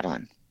setting out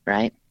on,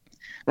 right?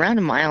 Around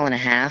 1.5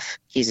 miles,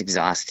 he's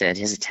exhausted.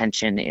 His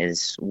attention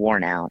is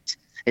worn out.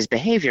 His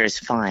behavior is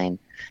fine.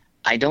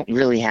 I don't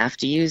really have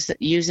to use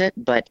it,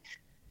 but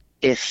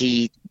if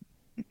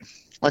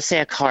let's say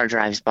a car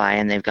drives by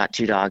and they've got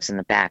 2 dogs in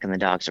the back and the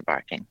dogs are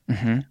barking,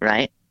 mm-hmm.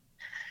 right?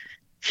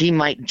 He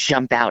might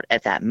jump out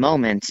at that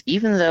moment,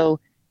 even though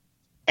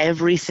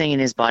everything in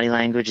his body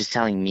language is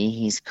telling me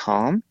he's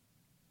calm.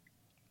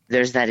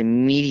 There's that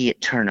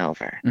immediate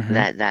turnover. Mm-hmm.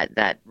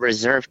 That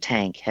reserve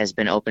tank has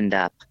been opened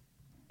up,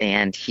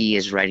 and he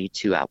is ready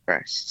to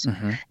outburst.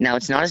 Mm-hmm. Now,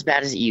 it's not as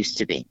bad as it used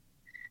to be.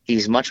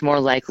 He's much more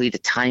likely to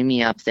tie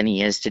me up than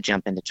he is to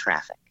jump into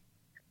traffic,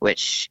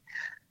 which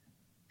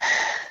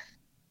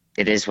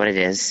it is what it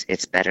is.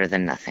 It's better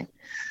than nothing,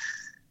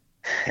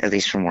 at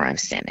least from where I'm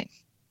standing.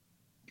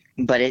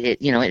 But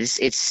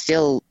it's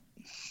still,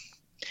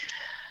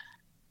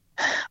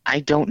 I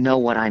don't know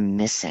what I'm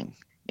missing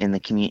in the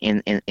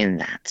in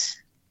that.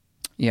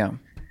 Yeah.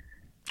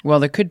 Well,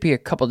 there could be a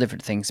couple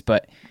different things,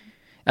 but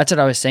that's what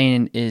I was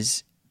saying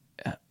is,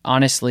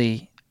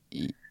 honestly,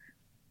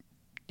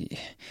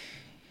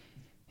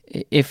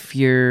 if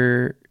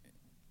you're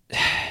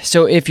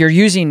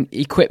using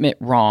equipment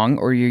wrong,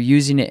 or you're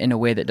using it in a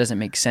way that doesn't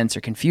make sense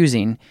or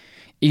confusing,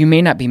 you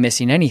may not be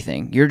missing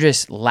anything. You're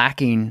just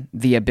lacking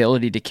the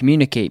ability to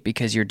communicate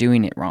because you're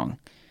doing it wrong.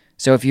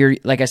 So if you're,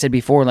 like I said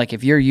before, like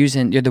if you're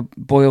the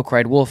boy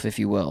cried wolf, if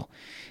you will,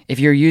 if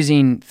you're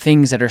using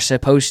things that are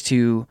supposed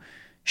to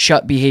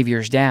shut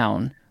behaviors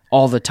down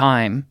all the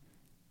time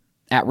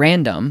at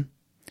random,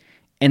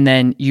 and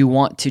then you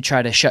want to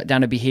try to shut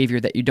down a behavior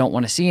that you don't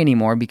want to see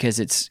anymore because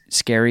it's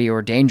scary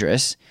or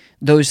dangerous,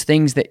 those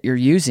things that you're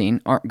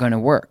using aren't going to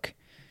work.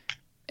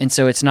 And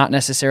so it's not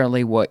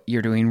necessarily what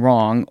you're doing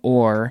wrong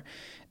or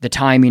the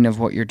timing of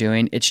what you're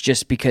doing. It's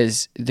just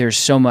because there's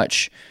so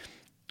much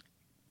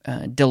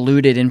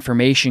diluted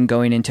information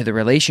going into the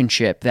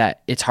relationship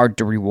that it's hard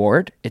to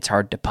reward, it's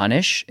hard to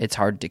punish, it's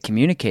hard to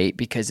communicate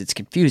because it's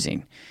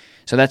confusing.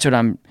 So that's what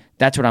I'm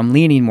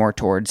leaning more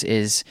towards,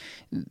 is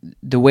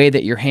the way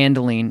that you're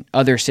handling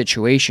other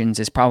situations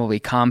is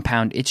probably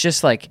compound. It's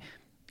just like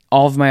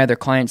all of my other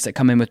clients that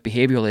come in with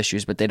behavioral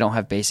issues, but they don't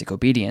have basic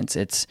obedience.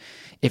 It's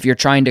if you're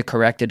trying to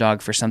correct a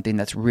dog for something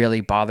that's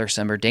really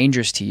bothersome or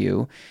dangerous to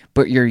you,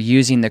 but you're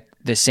using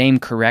the same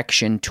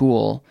correction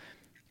tool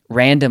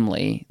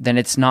randomly, then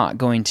it's not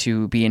going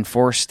to be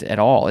enforced at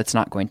all. It's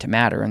not going to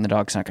matter, and the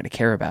dog's not going to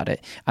care about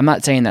it. I'm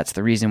not saying that's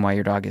the reason why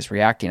your dog is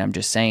reacting. I'm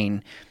just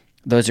saying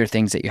those are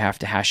things that you have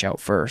to hash out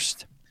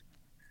first.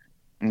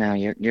 No,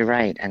 you're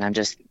right, and I'm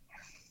just.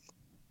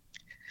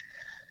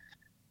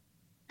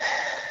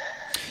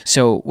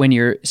 So when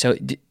you're so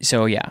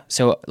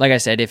like I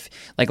said, if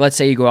like let's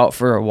say you go out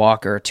for a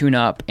walk or a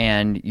tune-up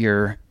and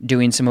you're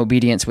doing some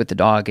obedience with the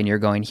dog and you're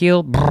going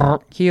heel, brr,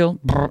 heel,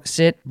 brr,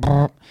 sit,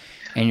 brr,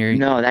 and you're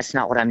No, that's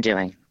not what I'm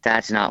doing.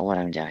 That's not what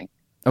I'm doing.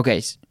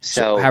 Okay,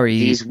 so how are you?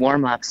 These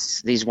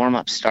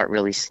warm-ups start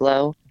really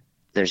slow.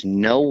 There's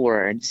no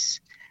words,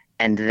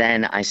 and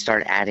then I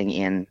start adding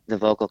in the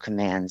vocal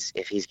commands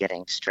if he's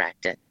getting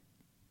distracted.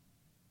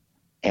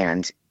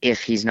 And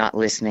if he's not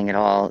listening at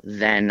all,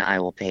 then I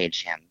will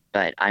page him.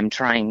 But I'm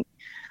trying,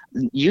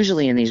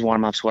 usually in these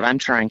warm-ups, what I'm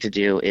trying to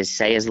do is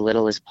say as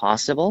little as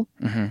possible.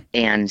 Mm-hmm.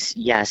 And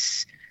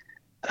yes,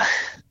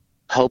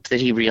 hope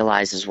that he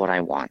realizes what I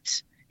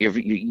want.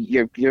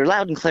 You're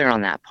loud and clear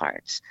on that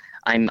part.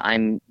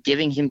 I'm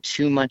giving him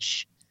too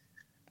much.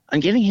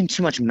 I'm giving him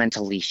too much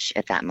mental leash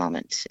at that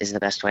moment is the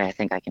best way I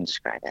think I can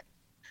describe it.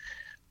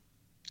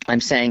 I'm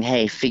saying,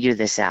 hey, figure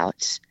this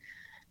out,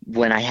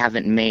 when I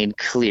haven't made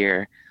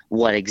clear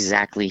what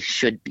exactly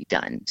should be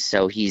done.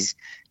 So he's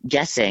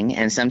guessing,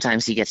 and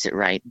sometimes he gets it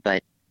right,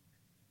 but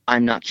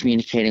I'm not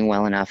communicating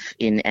well enough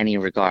in any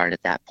regard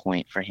at that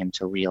point for him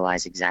to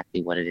realize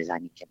exactly what it is I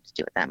need him to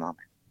do at that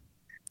moment.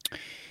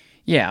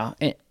 Yeah.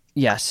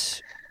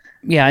 Yes.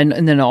 Yeah.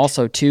 And then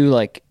also too,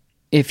 like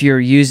if you're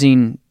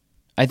using,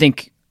 I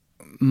think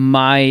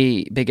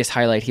my biggest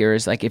highlight here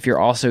is like if you're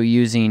also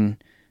using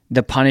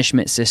the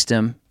punishment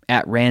system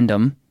at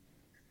random,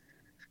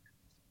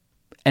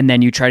 and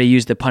then you try to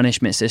use the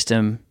punishment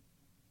system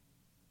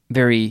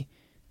very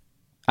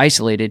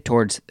isolated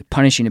towards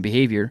punishing a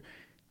behavior,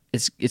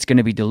 it's going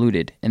to be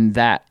diluted. And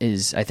that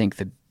is, I think,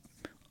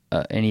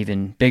 an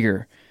even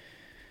bigger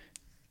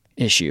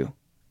issue.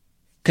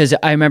 Because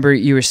I remember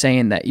you were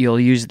saying that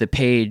you'll use the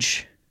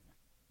page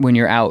when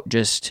you're out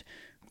just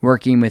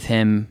working with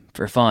him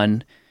for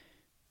fun.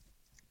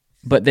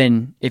 But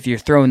then if you're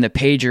throwing the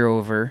pager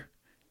over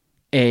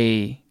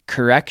a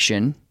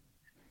correction,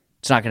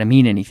 it's not going to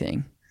mean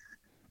anything.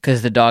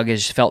 Because the dog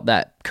has felt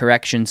that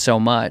correction so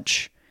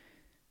much.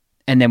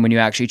 And then when you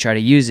actually try to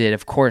use it,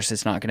 of course,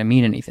 it's not going to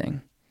mean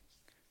anything.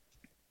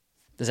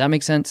 Does that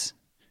make sense?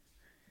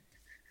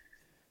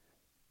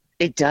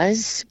 It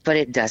does, but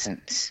it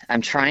doesn't. I'm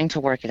trying to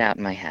work it out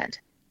in my head.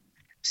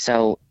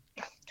 So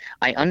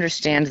I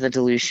understand the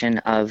dilution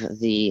of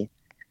the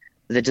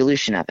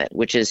dilution of it,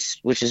 which is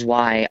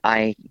why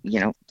I,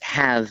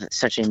 have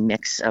such a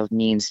mix of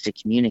means to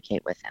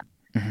communicate with him.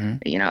 Mm-hmm.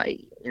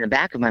 In the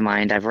back of my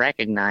mind, I've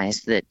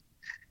recognized that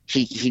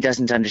he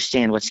doesn't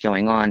understand what's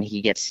going on.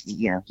 He gets,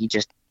 he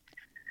just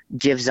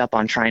gives up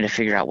on trying to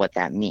figure out what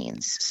that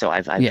means. So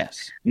I've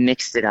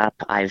mixed it up.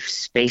 I've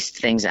spaced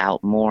things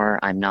out more.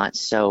 I'm not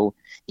so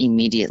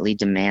immediately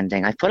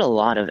demanding. I put a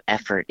lot of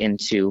effort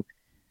into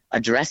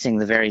addressing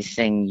the very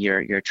thing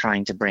you're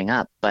trying to bring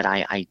up, but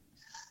I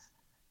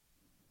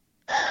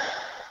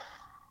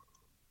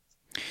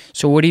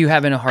So what are you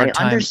having a hard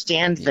time? I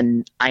understand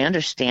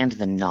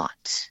the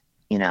not,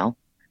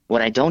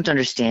 What I don't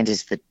understand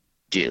is the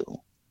do.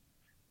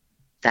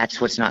 That's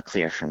what's not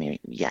clear for me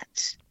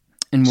yet.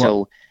 And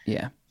So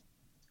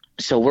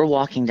we're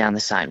walking down the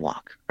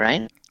sidewalk,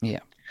 right? Yeah.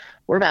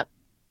 We're about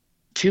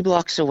 2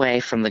 blocks away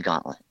from the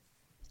gauntlet,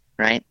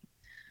 right?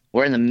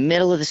 We're in the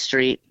middle of the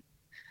street.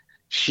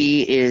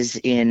 He is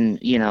in,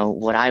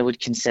 what I would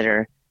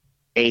consider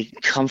a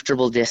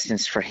comfortable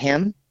distance for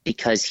him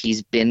because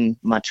he's been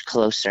much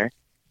closer,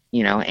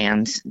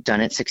 and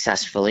done it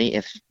successfully,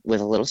 if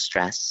with a little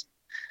stress,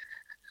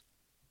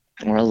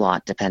 or a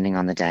lot, depending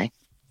on the day.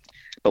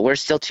 But we're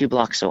still 2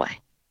 blocks away.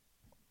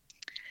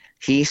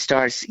 He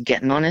starts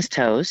getting on his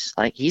toes,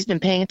 like he's been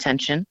paying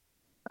attention.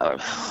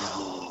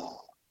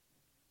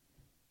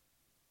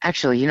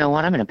 Actually, you know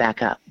what? I'm going to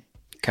back up.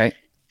 Okay.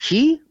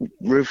 He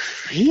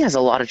has a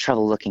lot of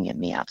trouble looking at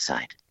me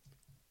outside.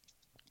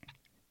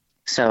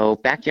 So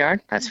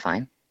backyard, that's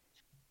fine.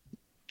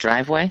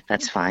 Driveway,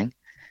 that's fine.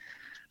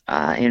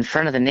 In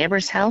front of the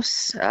neighbor's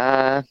house,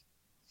 yeah,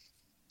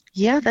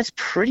 that's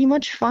pretty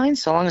much fine,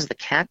 so long as the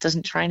cat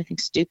doesn't try anything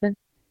stupid.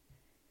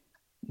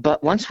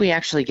 But once we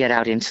actually get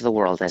out into the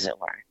world, as it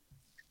were,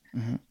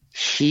 mm-hmm.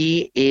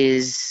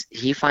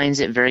 he finds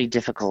it very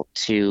difficult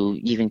to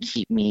even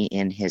keep me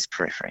in his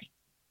periphery.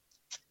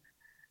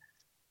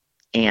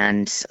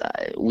 And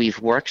we've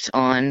worked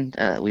on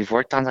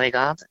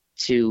Regard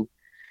to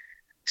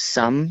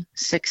some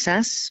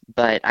success,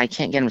 but I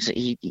can't get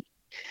him.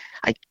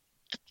 I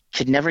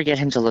could never get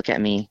him to look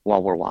at me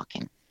while we're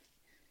walking.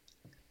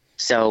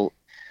 So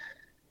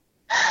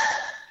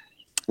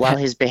while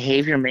his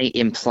behavior may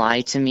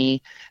imply to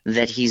me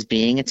that he's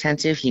being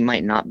attentive, he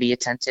might not be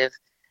attentive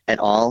at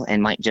all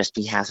and might just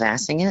be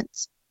half-assing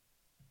it.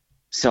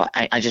 So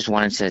I just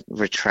wanted to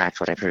retract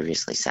what I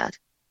previously said.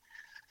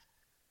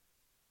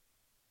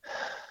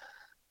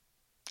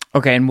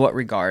 Okay, in what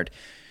regard?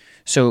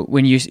 So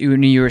when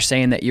you were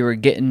saying that you were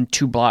getting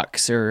 2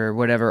 blocks or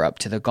whatever up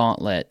to the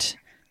gauntlet,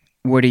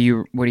 what are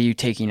you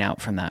taking out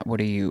from that?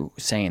 What are you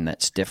saying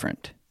that's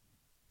different?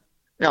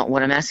 No,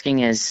 what I'm asking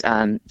is,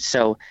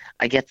 so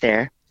I get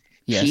there.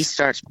 Yes. He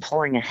starts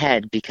pulling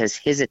ahead because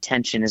his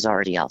attention is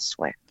already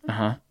elsewhere.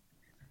 Uh-huh.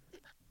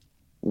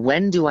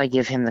 When do I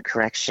give him the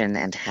correction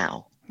and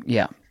how?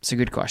 Yeah, it's a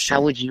good question.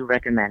 How would you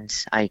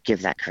recommend I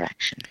give that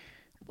correction?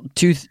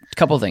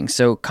 Couple things.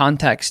 So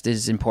context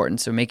is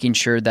important. So making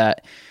sure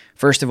that,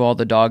 first of all,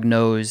 the dog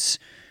knows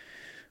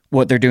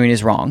what they're doing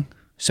is wrong.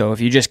 So if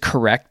you just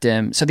correct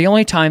them. So the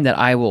only time that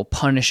I will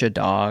punish a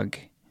dog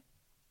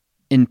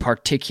in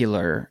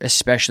particular,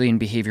 especially in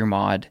behavior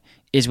mod,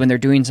 is when they're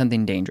doing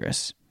something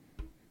dangerous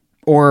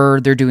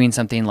or they're doing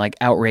something like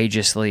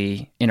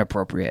outrageously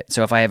inappropriate.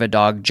 So if I have a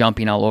dog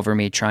jumping all over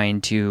me trying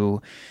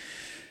to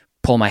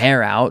pull my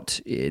hair out,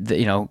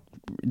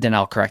 then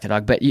I'll correct the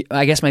dog. But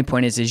I guess my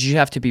point is you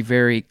have to be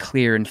very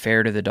clear and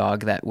fair to the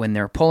dog that when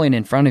they're pulling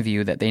in front of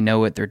you, that they know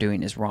what they're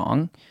doing is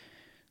wrong.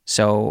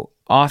 So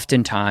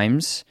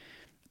oftentimes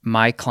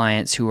my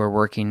clients who are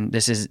working,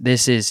 this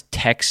is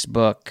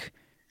textbook,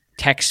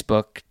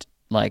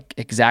 like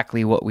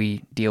exactly what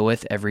we deal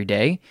with every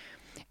day,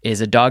 is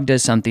a dog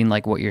does something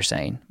like what you're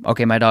saying.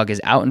 Okay, my dog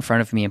is out in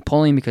front of me and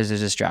pulling because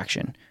there's a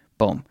distraction.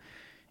 Boom.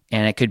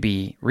 And it could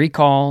be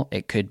recall,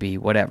 it could be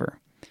whatever.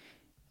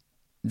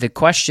 The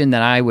question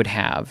that I would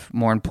have,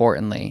 more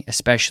importantly,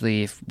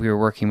 especially if we were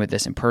working with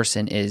this in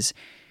person, is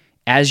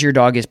as your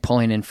dog is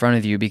pulling in front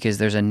of you because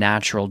there's a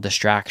natural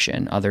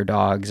distraction, other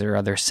dogs or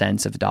other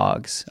scents of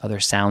dogs, other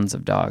sounds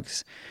of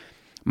dogs,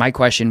 my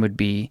question would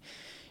be,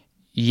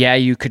 yeah,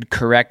 you could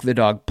correct the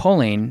dog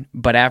pulling,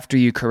 but after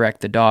you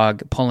correct the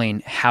dog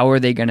pulling, how are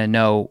they going to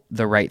know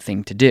the right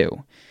thing to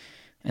do?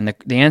 And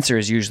the answer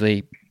is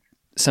usually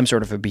some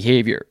sort of a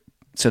behavior.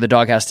 So the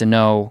dog has to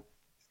know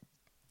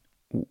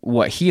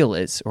what heel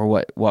is or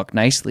what walk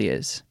nicely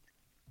is.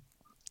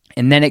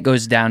 And then it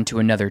goes down to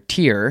another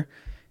tier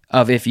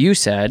of if you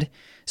said,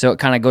 so it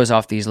kind of goes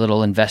off these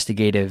little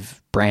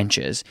investigative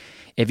branches.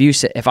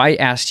 If I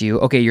asked you,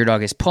 okay, your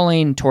dog is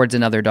pulling towards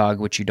another dog,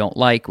 which you don't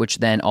like, which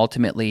then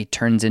ultimately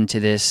turns into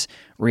this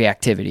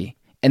reactivity.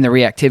 And the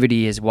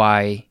reactivity is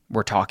why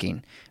we're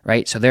talking,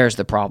 right? So there's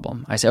the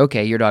problem. I say,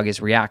 okay, your dog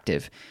is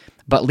reactive.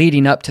 But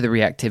leading up to the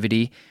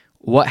reactivity,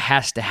 what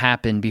has to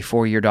happen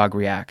before your dog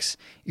reacts?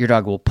 Your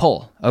dog will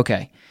pull.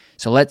 Okay.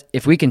 So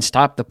if we can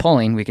stop the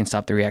pulling, we can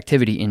stop the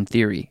reactivity in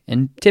theory.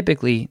 And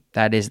typically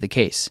that is the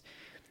case.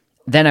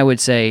 Then I would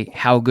say,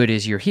 how good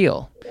is your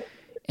heel?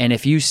 And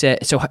if you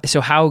said,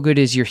 so how good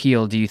is your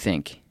heel, do you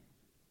think?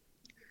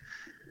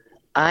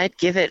 I'd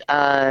give it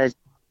a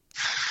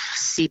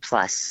C+.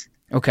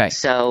 Okay.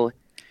 So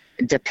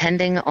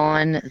depending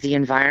on the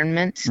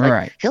environment,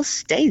 right. He'll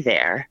stay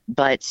there,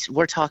 but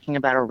we're talking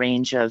about a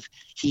range of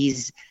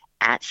he's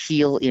at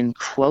heel in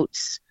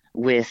quotes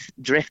with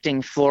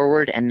drifting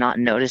forward and not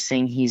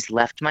noticing he's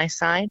left my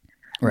side.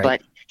 Right.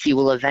 But he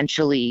will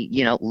eventually,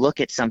 look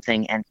at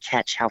something and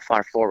catch how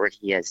far forward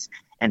he is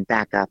and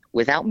back up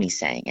without me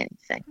saying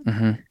anything.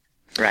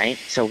 Mm-hmm. Right?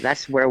 So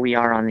that's where we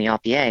are on the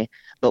RPA.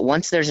 But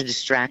once there's a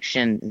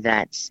distraction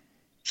that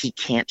he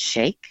can't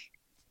shake,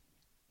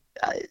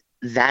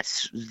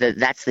 that's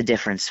the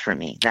difference for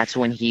me. That's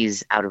when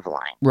he's out of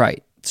line.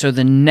 Right. So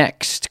the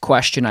next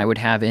question I would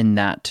have in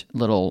that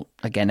little,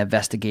 again,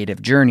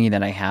 investigative journey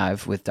that I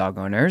have with dog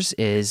owners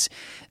is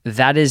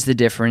that is the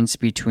difference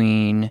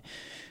between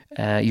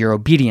your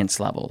obedience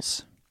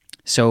levels.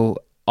 So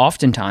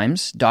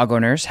oftentimes dog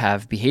owners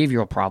have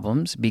behavioral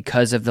problems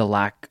because of the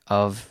lack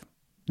of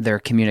their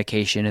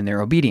communication and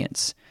their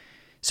obedience.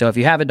 So if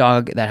you have a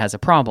dog that has a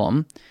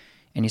problem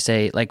and you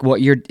say like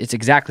it's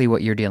exactly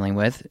what you're dealing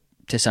with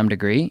to some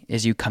degree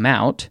is you come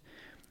out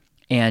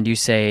and you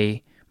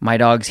say, my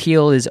dog's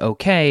heel is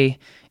okay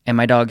and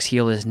my dog's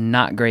heel is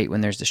not great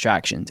when there's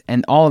distractions.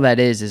 And all that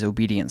is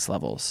obedience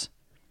levels.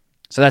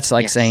 So that's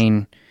like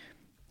saying,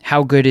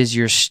 how good is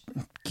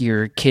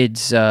your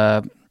kid's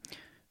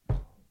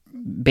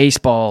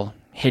baseball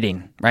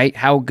hitting, right?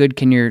 How good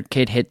can your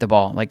kid hit the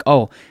ball? Like,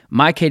 oh,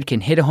 my kid can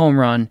hit a home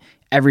run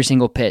every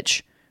single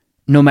pitch,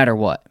 no matter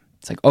what.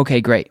 It's like,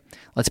 okay, great.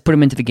 Let's put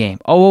him into the game.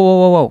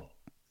 Oh, whoa.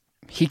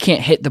 He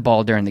can't hit the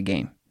ball during the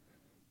game.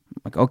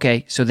 Like,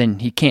 okay, so then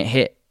he can't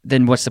hit.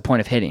 Then what's the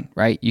point of hitting,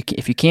 right?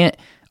 If you can't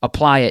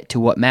apply it to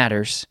what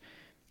matters,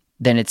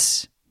 then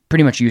it's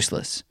pretty much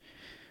useless.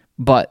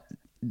 But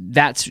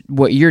that's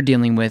what you're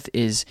dealing with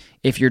is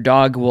if your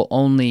dog will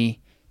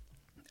only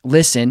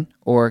listen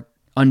or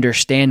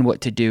understand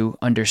what to do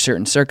under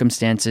certain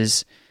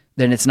circumstances,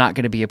 then it's not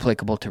going to be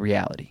applicable to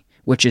reality,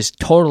 which is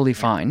totally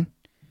fine.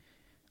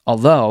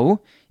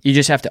 Although you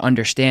just have to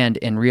understand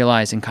and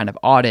realize and kind of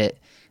audit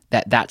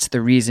that that's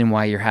the reason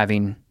why you're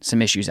having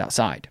some issues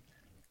outside,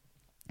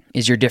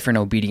 is your different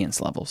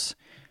obedience levels.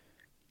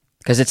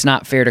 Because it's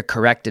not fair to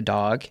correct a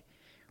dog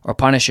or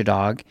punish a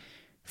dog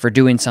for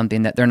doing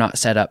something that they're not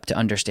set up to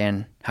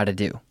understand how to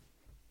do.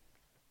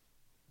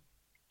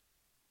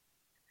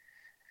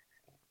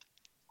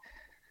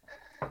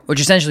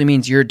 Which essentially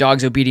means your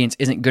dog's obedience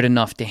isn't good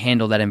enough to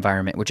handle that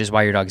environment, which is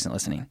why your dog isn't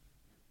listening.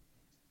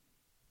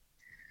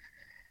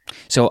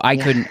 So I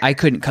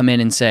couldn't come in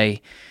and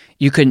say,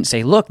 you couldn't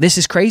say, look, this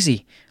is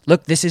crazy.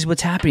 Look, this is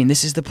what's happening.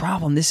 This is the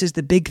problem. This is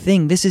the big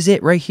thing. This is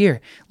it right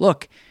here.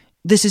 Look,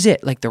 this is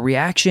it. Like the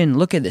reaction,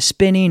 look at the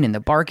spinning and the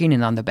barking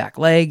and on the back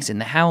legs and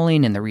the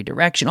howling and the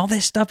redirection. All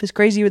this stuff is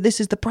crazy. This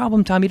is the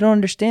problem, Tom. You don't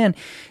understand.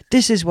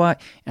 This is why.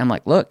 And I'm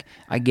like, look,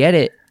 I get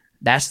it.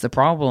 That's the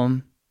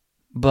problem.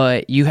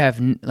 But you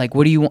have, like,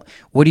 what do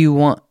you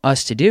want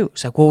us to do?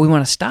 It's like, well, we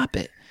want to stop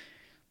it.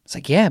 It's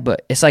like, yeah,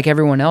 but it's like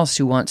everyone else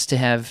who wants to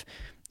have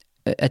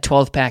a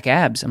 12-pack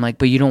abs. I'm like,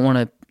 but you don't want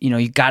to,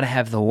 you got to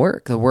have the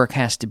work. The work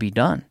has to be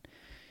done.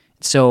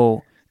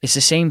 So it's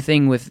the same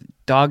thing with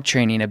dog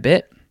training a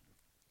bit,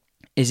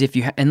 is if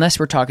you, unless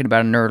we're talking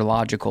about a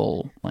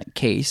neurological like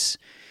case,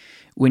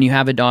 when you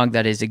have a dog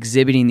that is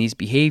exhibiting these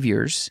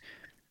behaviors,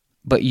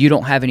 but you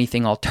don't have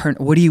anything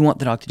alternative, what do you want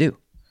the dog to do?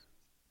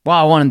 Well,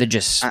 I want him to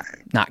just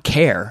not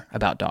care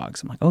about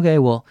dogs. I'm like, okay,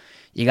 well,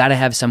 you got to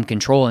have some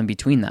control in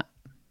between that.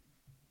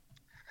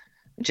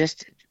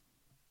 Just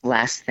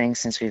last thing,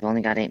 since we've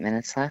only got 8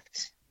 minutes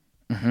left.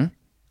 Mm-hmm.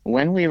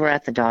 When we were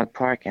at the dog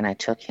park and I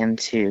took him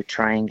to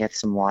try and get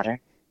some water,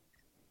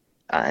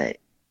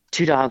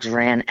 2 dogs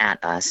ran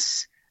at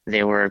us.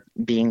 They were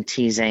being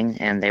teasing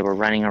and they were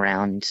running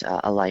around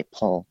a light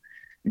pole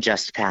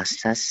just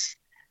past us.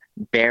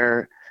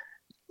 Bear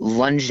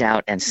lunged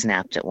out and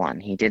snapped at one.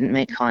 He didn't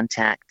make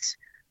contact,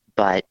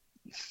 but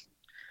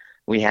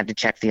we had to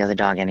check the other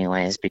dog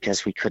anyways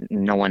because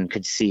no one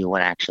could see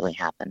what actually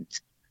happened.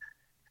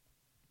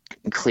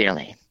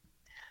 Clearly.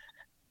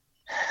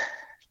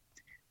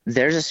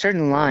 There's a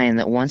certain line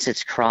that once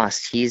it's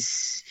crossed,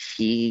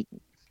 he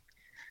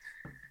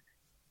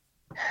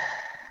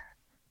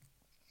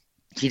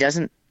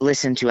doesn't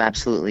listen to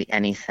absolutely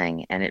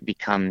anything, and it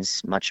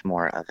becomes much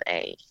more of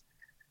a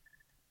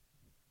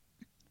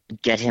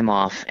get him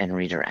off and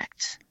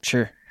redirect.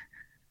 Sure.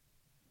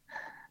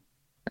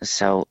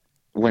 So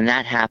when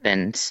that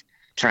happened,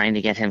 trying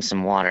to get him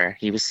some water,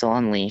 he was still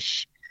on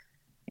leash,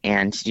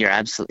 and you're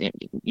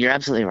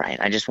absolutely right.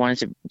 I just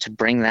wanted to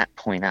bring that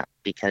point up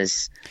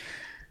because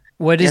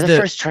what is the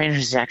first trainer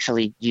who's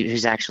actually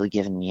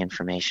given me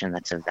information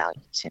that's of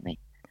value to me.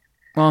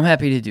 Well, I'm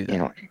happy to do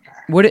that.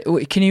 What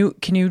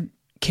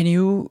can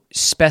you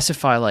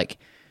specify, like,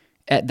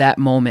 at that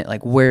moment,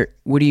 like, what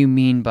do you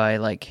mean by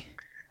like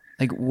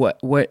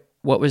what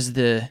was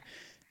the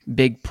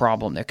big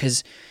problem there?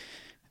 Because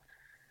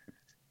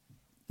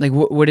like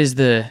what's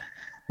the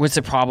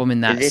problem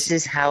in that? This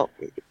is how,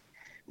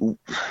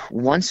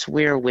 once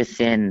we're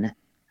within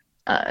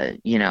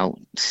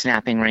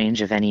snapping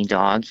range of any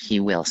dog, he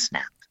will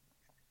snap.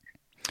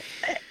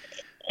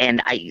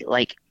 And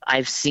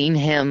I've seen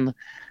him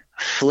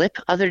flip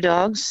other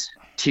dogs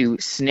to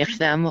sniff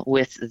them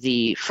with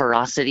the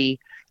ferocity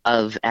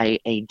of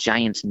a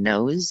giant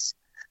nose.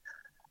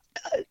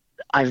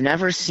 I've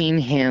never seen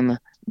him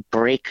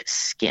break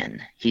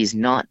skin. He's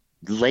not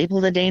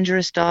labeled a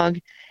dangerous dog,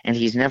 and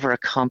he's never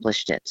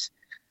accomplished it.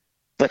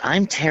 But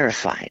I'm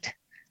terrified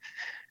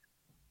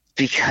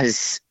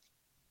because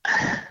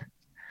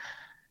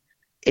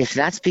if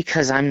that's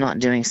because I'm not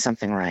doing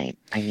something right,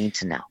 I need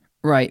to know.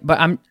 Right, but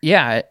I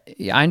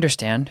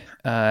understand.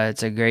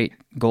 It's a great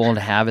goal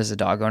to have as a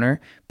dog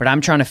owner, but I'm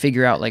trying to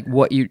figure out like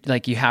what you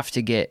have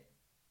to get.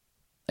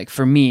 Like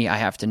for me, I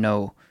have to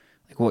know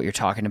like what you're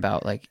talking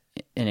about, like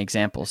an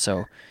example.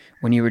 So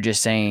when you were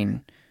just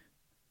saying,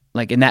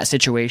 like in that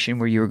situation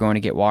where you were going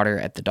to get water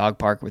at the dog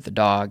park with the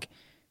dog,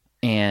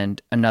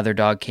 and another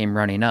dog came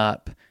running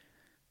up,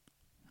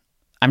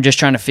 I'm just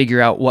trying to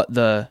figure out what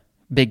the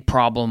big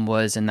problem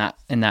was in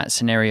that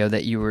scenario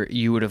that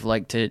you would have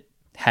liked to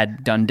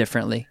had done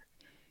differently?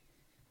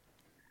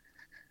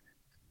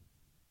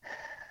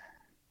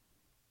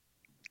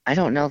 I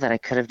don't know that I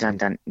could have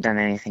done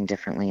anything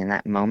differently in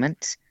that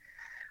moment.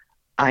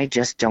 I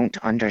just don't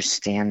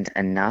understand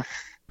enough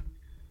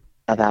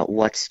about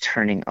what's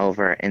turning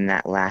over in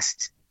that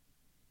last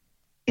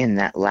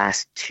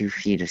 2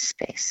 feet of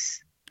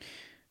space.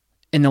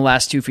 In the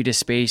last 2 feet of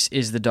space,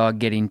 is the dog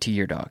getting to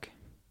your dog?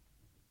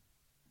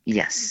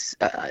 Yes.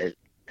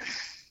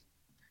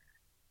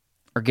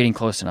 Or getting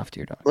close enough to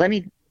your dog?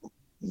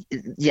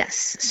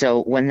 Yes.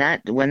 So when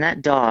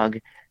that dog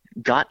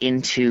got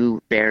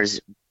into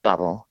Bear's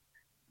bubble,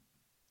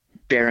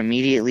 Bear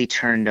immediately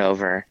turned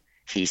over.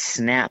 He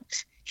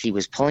snapped. He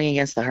was pulling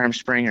against the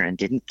Hermspringer and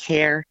didn't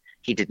care.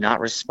 He did not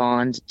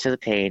respond to the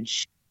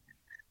page.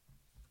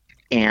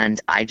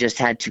 And I just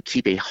had to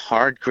keep a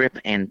hard grip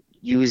and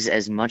use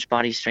as much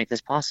body strength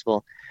as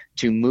possible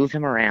to move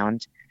him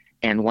around.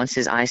 And once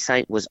his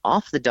eyesight was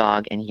off the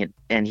dog and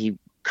he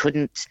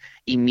couldn't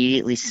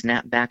immediately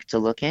snap back to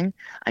looking,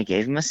 I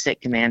gave him a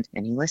sit command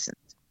and he listened.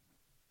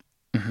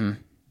 Mm-hmm.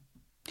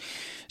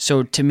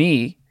 So to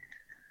me,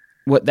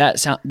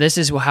 this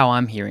is how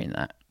I'm hearing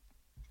that,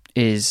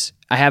 is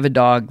I have a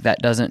dog that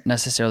doesn't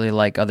necessarily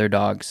like other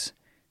dogs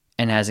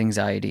and has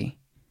anxiety.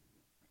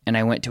 And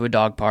I went to a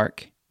dog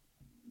park,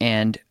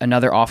 and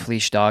another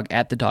off-leash dog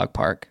at the dog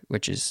park,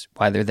 which is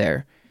why they're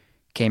there,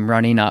 came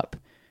running up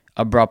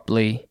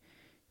abruptly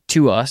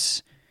to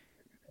us.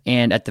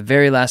 And at the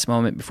very last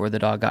moment before the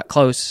dog got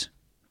close,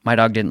 my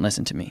dog didn't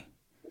listen to me.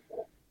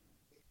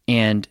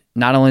 And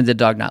not only did the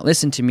dog not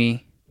listen to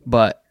me,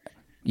 but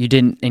you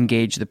didn't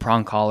engage the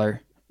prong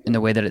collar in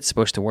the way that it's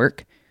supposed to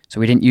work. So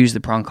we didn't use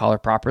the prong collar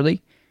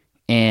properly,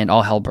 and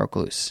all hell broke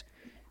loose.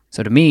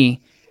 So to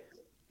me,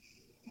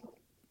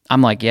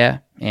 I'm like, yeah,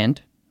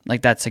 and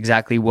like that's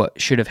exactly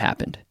what should have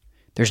happened.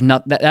 There's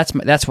not that's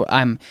what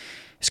I'm.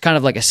 It's kind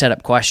of like a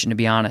setup question, to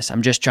be honest.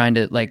 I'm just trying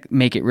to like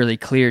make it really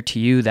clear to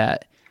you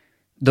that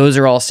those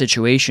are all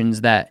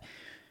situations that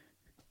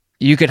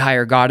you could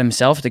hire God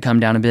himself to come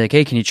down and be like,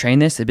 hey, can you train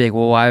this? They'd be like,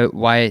 well,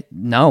 why?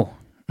 No,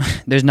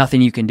 there's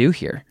nothing you can do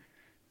here.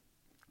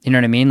 You know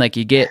what I mean? Like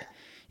you get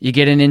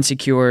an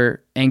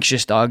insecure,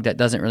 anxious dog that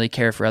doesn't really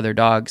care for other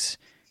dogs,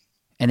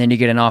 and then you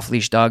get an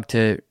off-leash dog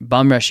to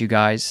bum rush you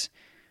guys.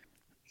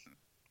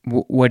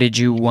 What did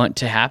you want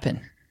to happen?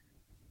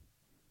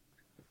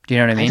 Do you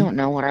know what I mean? I don't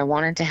know what I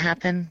wanted to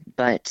happen,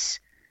 but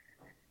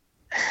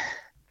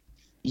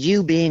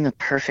you being a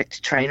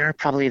perfect trainer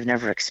probably have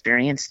never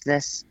experienced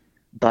this,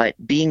 but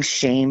being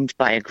shamed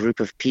by a group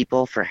of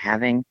people for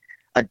having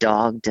a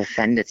dog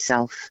defend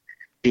itself,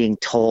 being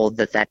told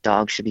that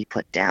dog should be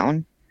put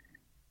down,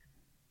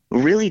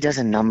 really does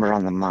a number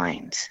on the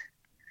mind.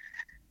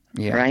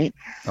 Yeah. Right?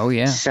 Oh,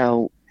 yeah.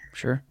 So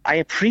sure. I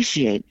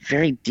appreciate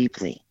very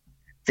deeply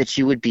that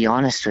you would be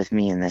honest with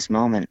me in this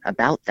moment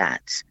about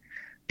that,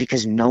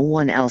 because no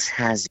one else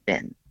has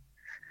been.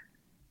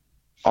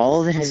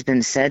 All that has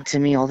been said to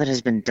me, all that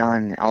has been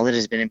done, all that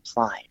has been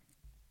implied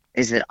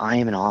is that I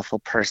am an awful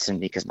person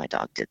because my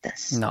dog did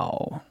this.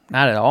 No,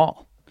 not at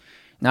all.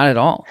 Not at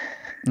all.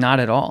 Not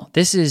at all.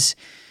 This is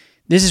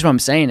what I'm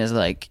saying is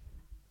like,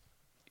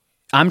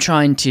 I'm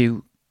trying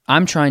to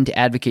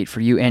advocate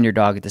for you and your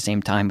dog at the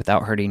same time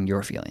without hurting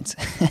your feelings.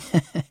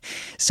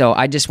 So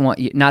I just want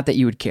you, not that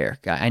you would care.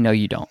 I know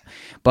you don't.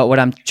 But what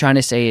I'm trying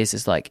to say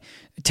is like,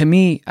 to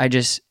me,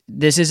 this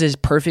is a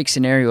perfect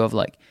scenario of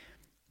like,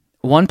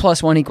 1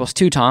 + 1 =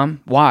 2,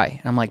 Tom. Why?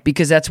 And I'm like,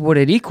 because that's what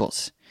it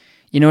equals.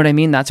 You know what I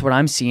mean? That's what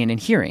I'm seeing and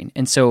hearing.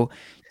 And so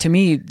to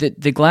me,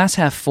 the glass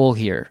half full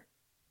here,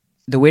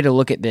 the way to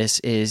look at this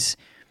is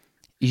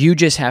you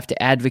just have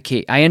to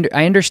advocate. I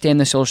understand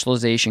the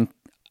socialization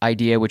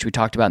idea, which we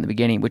talked about in the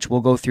beginning, which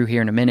we'll go through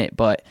here in a minute,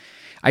 but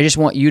I just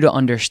want you to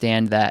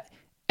understand that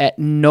at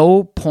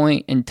no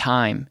point in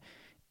time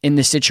in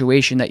the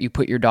situation that you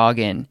put your dog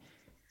in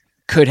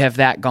could have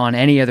that gone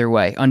any other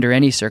way under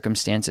any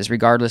circumstances,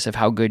 regardless of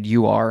how good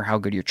you are, how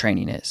good your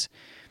training is,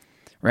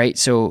 right?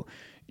 So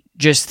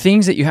just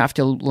things that you have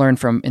to learn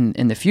from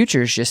in the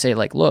future is just say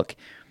like, look,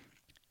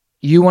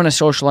 you want to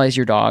socialize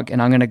your dog,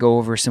 and I'm going to go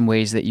over some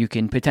ways that you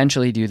can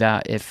potentially do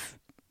that if,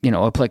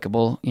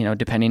 applicable,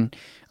 depending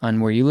on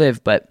where you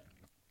live. But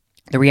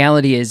the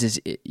reality is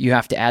you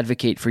have to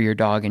advocate for your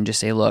dog and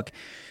just say, look,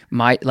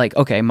 my dog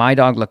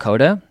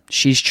Lakota,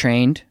 she's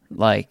trained,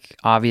 like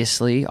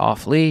obviously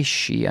off leash.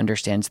 She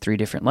understands 3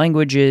 different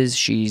languages.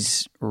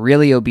 She's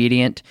really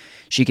obedient.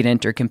 She can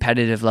enter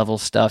competitive level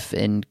stuff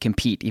and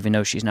compete, even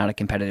though she's not a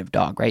competitive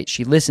dog, right?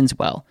 She listens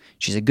well.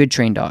 She's a good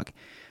trained dog.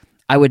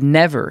 I would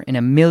never in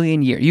a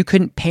million years, you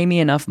couldn't pay me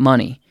enough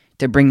money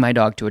to bring my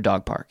dog to a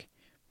dog park.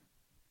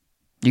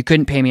 You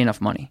couldn't pay me enough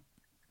money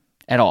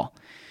at all.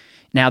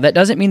 Now, that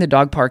doesn't mean the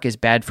dog park is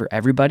bad for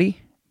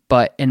everybody,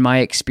 but in my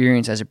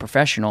experience as a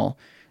professional,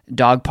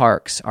 dog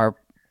parks are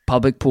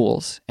public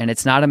pools, and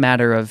it's not a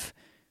matter of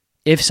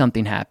if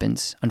something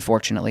happens,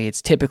 unfortunately.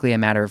 It's typically a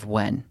matter of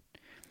when.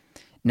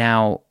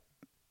 Now,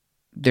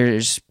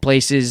 there's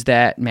places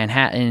that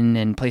Manhattan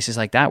and places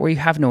like that where you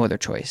have no other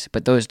choice.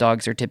 But those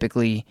dogs are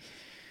typically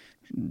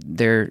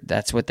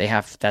that's what they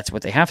have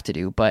to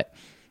do. But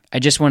I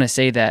just want to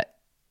say that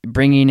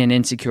bringing an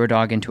insecure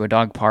dog into a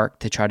dog park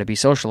to try to be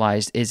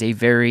socialized is a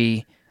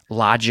very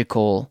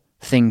logical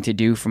thing to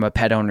do from a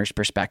pet owner's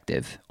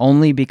perspective,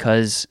 only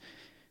because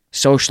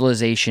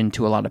socialization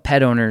to a lot of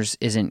pet owners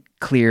isn't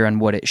clear on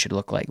what it should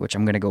look like, which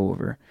I'm going to go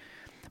over.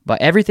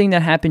 But everything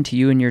that happened to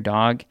you and your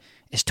dog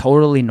is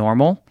totally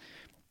normal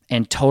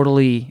and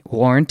totally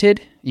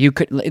warranted.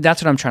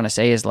 That's what I'm trying to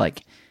say is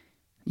like,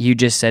 you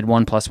just said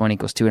 1 + 1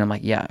 = 2. And I'm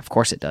like, yeah, of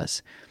course it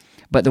does.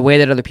 But the way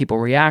that other people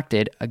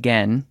reacted,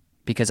 again,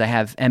 because I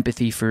have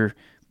empathy for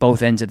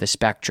both ends of the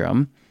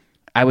spectrum,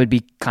 I would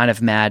be kind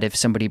of mad if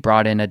somebody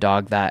brought in a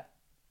dog that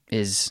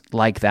is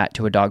like that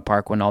to a dog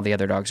park when all the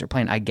other dogs are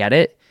playing. I get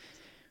it.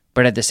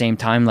 But at the same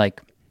time,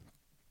 like,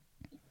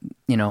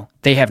 you know,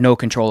 they have no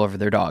control over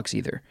their dogs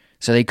either.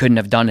 So they couldn't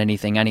have done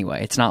anything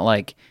anyway. It's not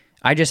like,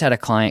 I just had a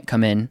client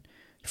come in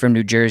from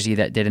New Jersey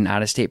that did an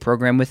out-of-state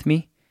program with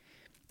me,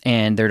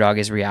 and their dog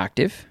is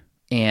reactive,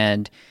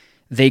 and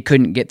they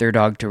couldn't get their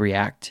dog to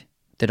react.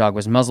 The dog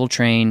was muzzle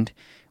trained.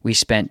 We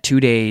spent 2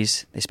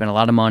 days. They spent a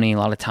lot of money, a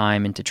lot of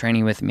time into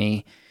training with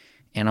me.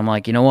 And I'm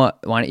like, you know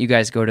what? Why don't you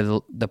guys go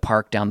to the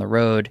park down the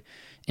road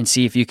and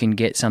see if you can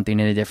get something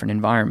in a different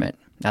environment?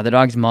 Now, the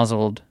dog's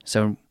muzzled,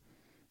 so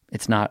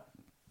it's not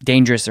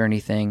dangerous or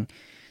anything.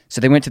 So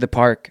they went to the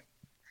park,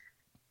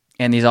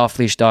 and these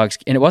off-leash dogs,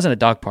 and it wasn't a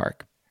dog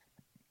park.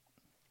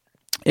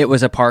 It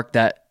was a park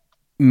that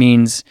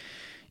means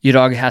your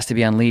dog has to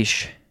be on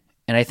leash.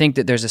 And I think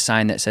that there's a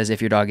sign that says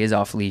if your dog is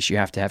off leash, you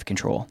have to have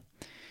control.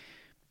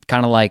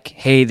 Kind of like,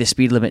 hey, the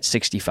speed limit's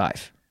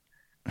 65,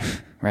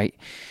 right?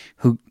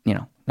 Who, you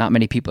know, not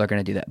many people are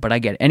going to do that, but I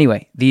get it.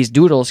 Anyway, these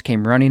doodles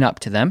came running up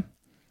to them,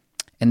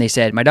 and they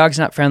said, my dog's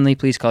not friendly.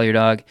 Please call your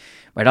dog.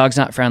 My dog's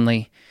not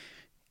friendly.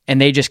 And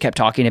they just kept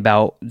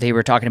they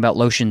were talking about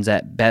lotions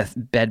at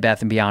Bed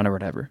Bath & Beyond or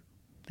whatever.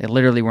 They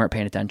literally weren't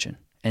paying attention.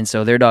 And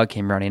so their dog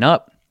came running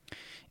up,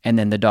 and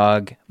then the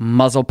dog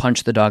muzzle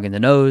punched the dog in the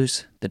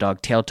nose. The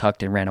dog tail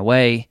tucked and ran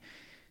away.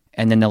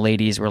 And then the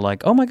ladies were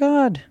like, oh my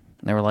God.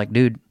 And they were like,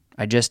 dude,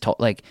 I just told,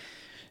 like,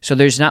 so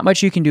there's not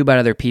much you can do about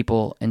other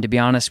people. And to be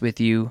honest with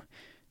you,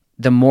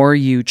 the more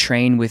you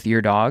train with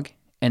your dog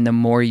and the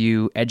more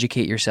you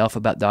educate yourself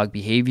about dog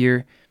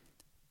behavior,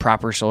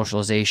 proper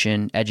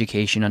socialization,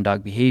 education on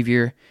dog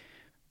behavior,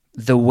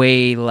 the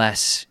way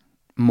less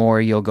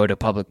more you'll go to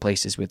public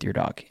places with your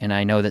dog. And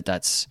I know that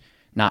that's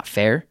not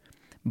fair,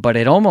 but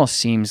it almost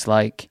seems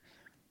like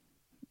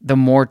the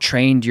more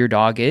trained your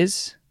dog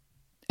is,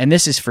 and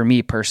this is for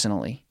me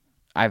personally,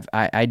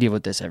 I deal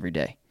with this every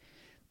day.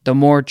 The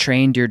more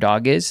trained your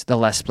dog is, the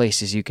less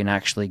places you can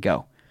actually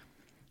go.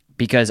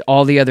 Because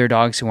all the other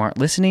dogs who aren't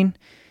listening,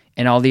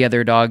 and all the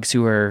other dogs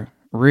who are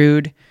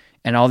rude,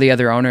 and all the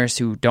other owners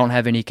who don't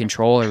have any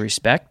control or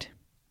respect,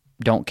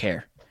 don't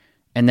care.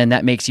 And then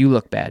that makes you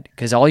look bad.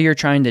 Because all you're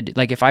trying to do,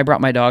 like if I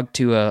brought my dog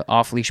to a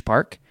off-leash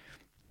park,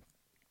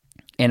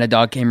 and a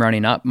dog came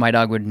running up, my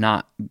dog would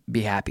not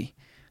be happy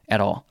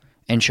at all.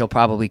 And she'll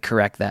probably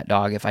correct that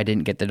dog if I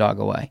didn't get the dog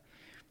away.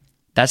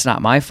 That's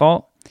not my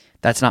fault.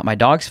 That's not my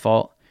dog's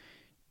fault.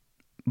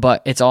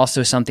 But it's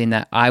also something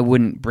that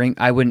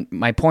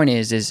my point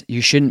is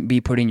you shouldn't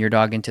be putting your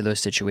dog into those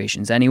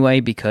situations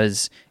anyway,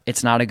 because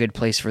it's not a good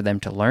place for them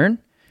to learn.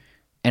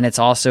 And it's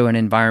also an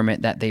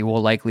environment that they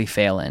will likely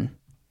fail in.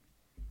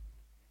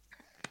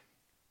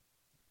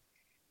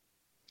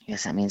 I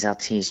guess that means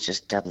LT is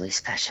just doubly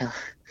special.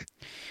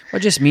 Well,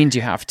 it just means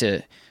you have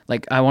to,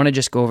 like, I want to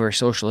just go over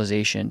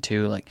socialization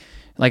too.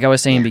 Like I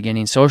was saying in the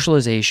beginning,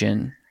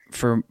 socialization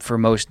for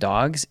most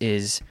dogs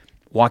is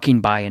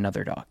walking by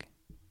another dog.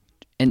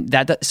 And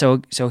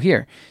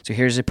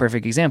here's a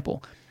perfect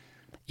example.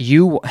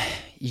 You,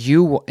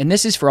 and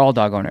this is for all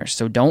dog owners,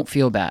 so don't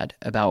feel bad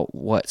about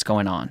what's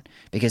going on,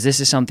 because this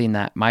is something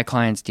that my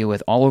clients deal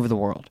with all over the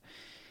world.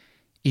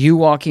 You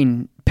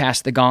walking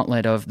past the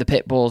gauntlet of the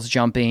pit bulls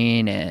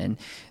jumping and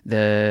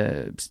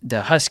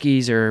the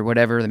huskies or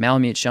whatever, the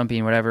malamutes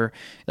jumping, whatever,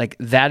 like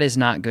that is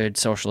not good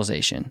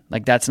socialization.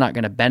 Like that's not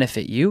going to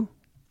benefit you.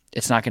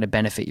 It's not going to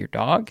benefit your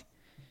dog.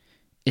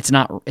 It's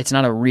not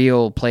a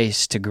real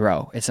place to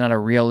grow. It's not a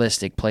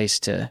realistic place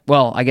to,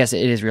 well, I guess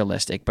it is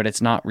realistic, but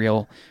it's not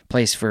real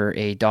place for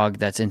a dog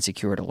that's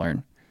insecure to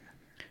learn.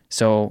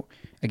 So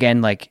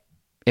again, like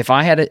if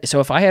I had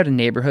a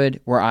neighborhood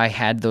where I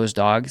had those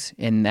dogs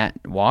in that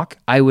walk,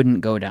 I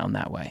wouldn't go down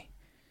that way.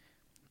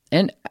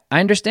 And I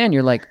understand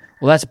you're like,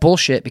 well, that's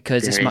bullshit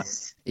because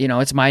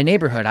it's my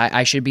neighborhood.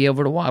 I should be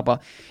able to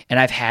walk. And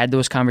I've had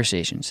those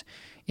conversations.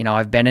 You know,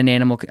 I've been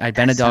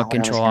a dog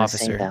control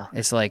officer.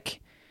 It's like,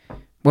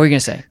 what were you going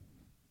to say?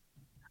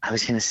 I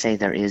was going to say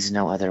there is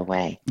no other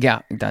way.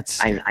 Yeah,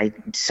 that's... I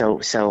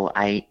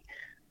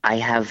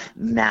have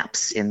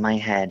maps in my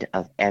head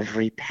of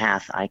every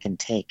path I can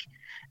take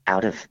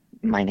out of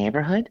my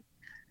neighborhood.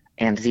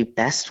 And the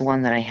best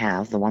one that I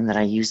have, the one that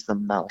I use the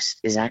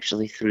most, is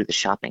actually through the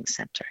shopping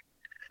center.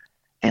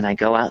 and I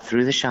go out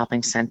through the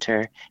shopping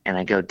center, and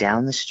I go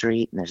down the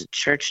street, and there's a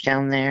church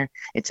down there.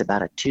 It's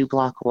about a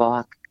 2-block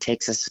walk. It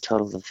takes us a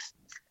total of,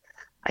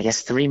 I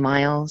guess, 3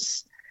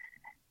 miles.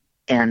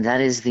 And that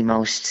is the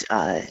most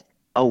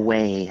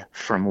away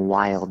from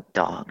wild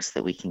dogs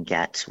that we can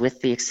get,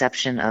 with the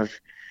exception of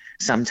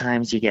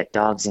sometimes you get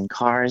dogs in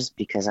cars,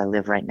 because I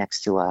live right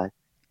next to a,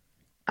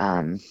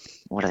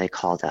 what are they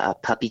called? A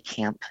puppy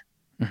camp.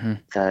 Mm-hmm.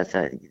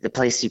 The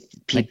place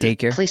like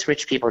daycare? Place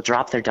rich people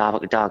drop their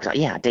dogs.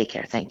 Yeah,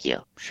 daycare. Thank you.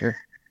 Sure.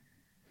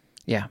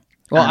 Yeah.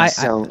 Well, I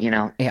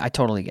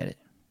totally get it.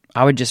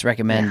 I would just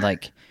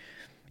recommend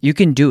you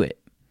can do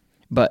it,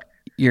 but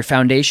your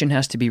foundation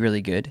has to be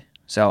really good.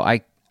 So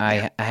I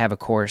have a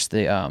course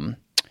that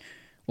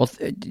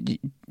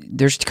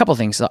there's a couple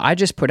things. So I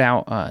just put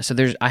out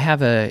I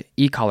have a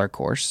e-collar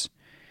course.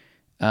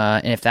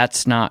 And if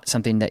that's not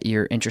something that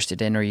you're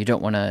interested in, or you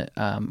don't want to,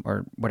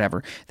 or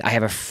whatever,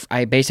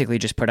 I basically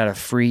just put out a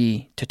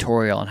free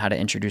tutorial on how to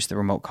introduce the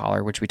remote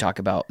collar, which we talk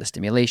about the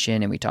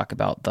stimulation and we talk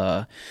about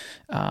the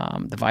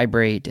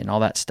vibrate and all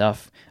that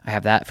stuff. I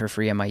have that for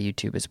free on my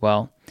YouTube as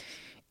well.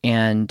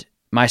 And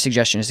my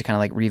suggestion is to kind of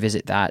like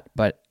revisit that.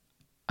 But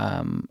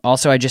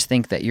also, I just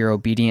think that your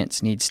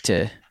obedience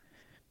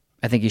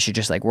I think you should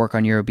just like work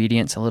on your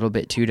obedience a little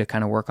bit too, to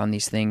kind of work on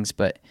these things.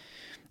 But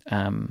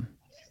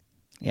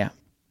yeah.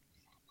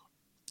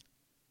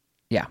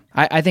 Yeah,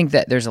 I think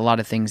that there's a lot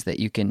of things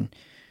that you can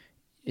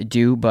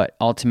do, but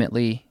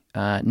ultimately,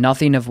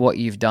 nothing of what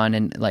you've done.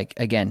 And like,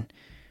 again,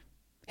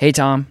 hey,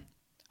 Tom,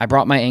 I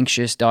brought my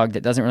anxious dog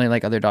that doesn't really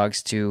like other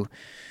dogs to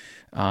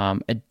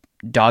a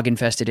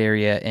dog-infested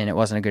area, and it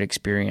wasn't a good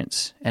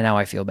experience, and now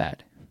I feel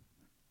bad.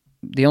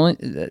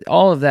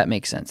 All of that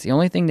makes sense. The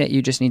only thing that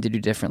you just need to do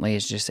differently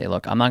is just say,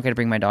 look, I'm not going to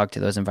bring my dog to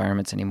those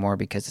environments anymore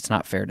because it's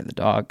not fair to the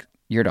dog,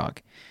 your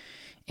dog.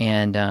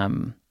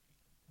 And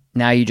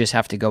now you just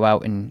have to go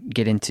out and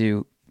get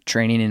into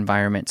training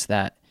environments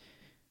that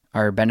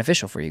are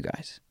beneficial for you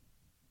guys.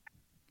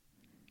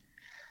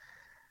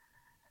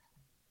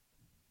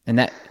 And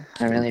that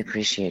I really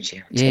appreciate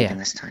you taking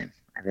this time.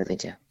 I really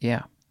do.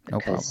 Yeah, no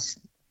problem.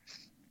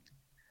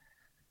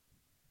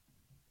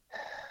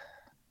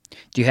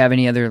 Do you have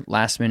any other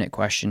last minute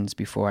questions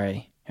before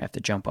I have to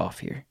jump off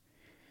here?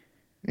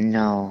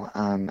 No,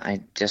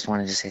 I just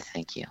wanted to say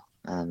thank you.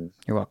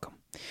 You're welcome.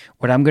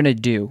 What I'm going to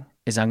do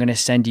is I'm going to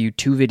send you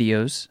 2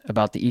 videos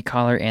about the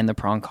e-collar and the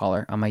prong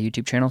collar on my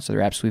YouTube channel, so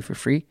they're absolutely for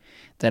free,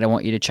 that I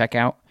want you to check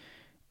out,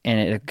 and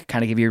it'll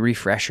kind of give you a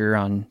refresher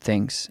on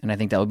things, and I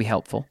think that would be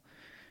helpful.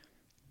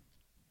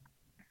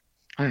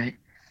 All right.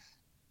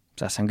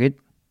 Does that sound good?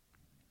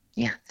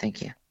 Yeah,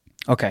 thank you.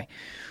 Okay.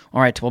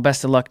 All right, well,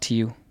 best of luck to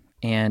you,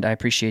 and I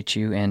appreciate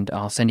you, and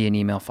I'll send you an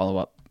email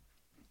follow-up.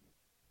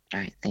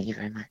 All right, thank you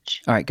very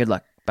much. All right, good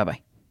luck.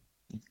 Bye-bye.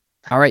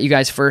 All right, you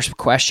guys, first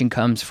question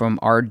comes from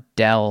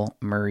Ardell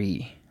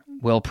Murray.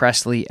 Will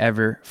Presley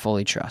ever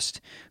fully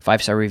trust?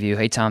 5-star review.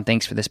 Hey, Tom,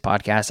 thanks for this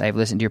podcast. I have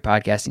listened to your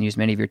podcast and used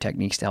many of your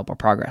techniques to help our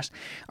progress.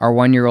 Our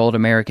 1-year-old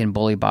American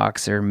bully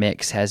boxer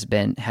mix has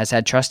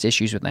had trust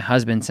issues with my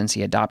husband since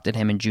he adopted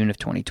him in June of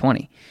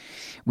 2020.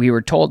 We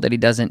were told that he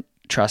doesn't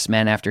trust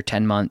men after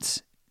 10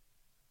 months.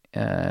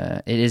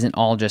 It isn't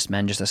all just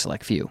men, just a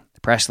select few.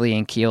 Presley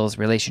and Keel's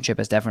relationship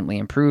has definitely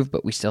improved,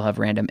 but we still have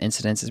random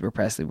incidences where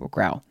Presley will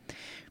growl.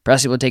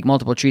 Presley will take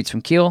multiple treats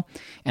from Keel,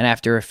 and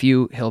after a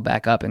few, he'll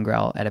back up and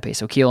growl at a pace.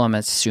 So Keel, I'm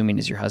assuming,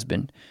 is your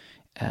husband.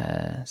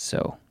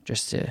 So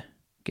just to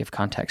give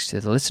context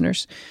to the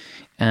listeners,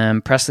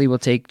 Presley will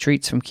take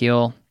treats from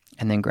Keel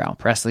and then growl.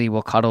 Presley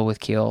will cuddle with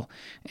Keel,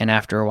 and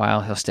after a while,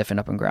 he'll stiffen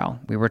up and growl.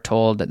 We were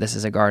told that this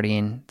is a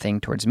guardian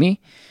thing towards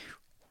me,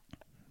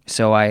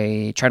 so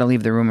I try to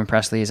leave the room when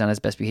Presley is on his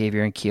best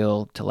behavior and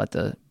Keel to let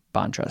the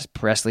bond trust.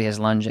 Presley has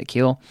lunged at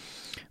Keel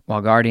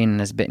while guarding and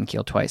has bitten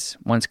Keel twice.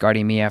 Once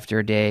guarding me after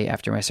a day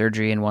after my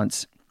surgery, and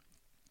once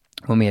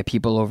when we had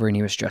people over and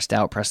he was stressed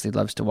out. Presley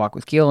loves to walk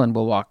with Keel and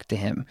will walk to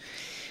him.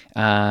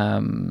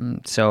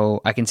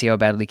 So I can see how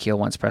badly Keel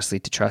wants Presley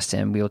to trust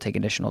him. We will take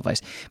additional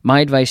advice.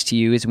 My advice to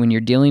you is when you're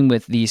dealing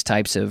with these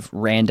types of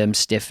random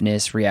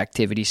stiffness,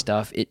 reactivity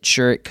stuff, it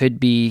could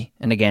be,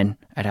 and again,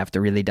 I'd have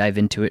to really dive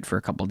into it for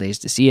a couple of days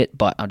to see it,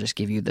 but I'll just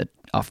give you the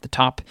off the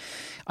top.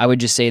 I would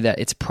just say that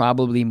it's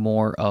probably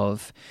more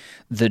of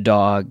the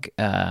dog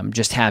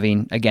just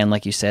having, again,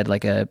 like you said,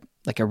 like a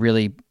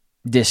really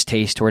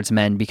distaste towards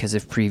men because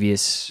of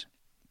previous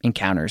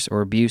encounters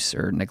or abuse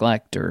or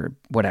neglect or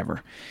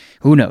whatever.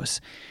 Who knows?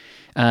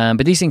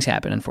 But these things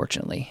happen,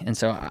 unfortunately. And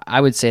so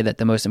I would say that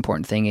the most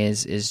important thing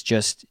is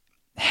just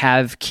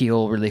have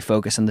Keel really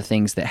focus on the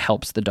things that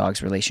helps the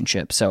dog's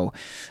relationship. So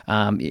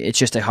it's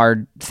just a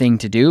hard thing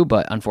to do,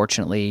 but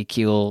unfortunately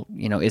Keel,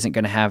 isn't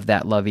going to have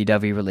that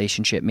lovey-dovey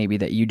relationship maybe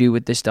that you do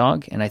with this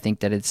dog. And I think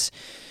that it's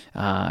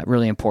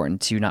really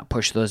important to not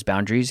push those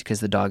boundaries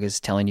because the dog is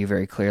telling you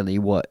very clearly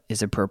what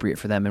is appropriate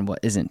for them and what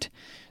isn't.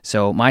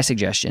 So my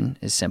suggestion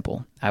is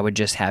simple. I would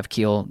just have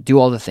Keel do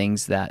all the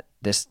things that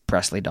this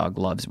Presley dog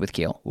loves with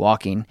Keel: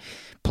 walking,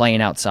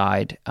 playing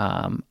outside.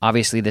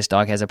 Obviously, this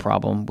dog has a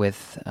problem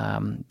with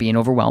being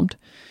overwhelmed.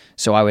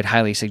 So I would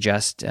highly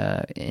suggest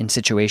in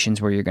situations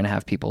where you're going to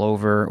have people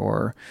over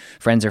or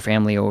friends or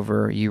family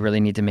over, you really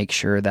need to make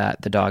sure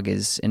that the dog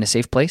is in a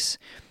safe place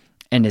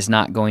and is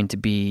not going to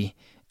be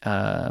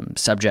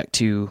subject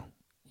to,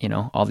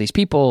 all these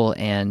people.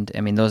 And I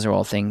mean, those are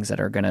all things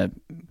that are going to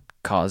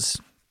cause,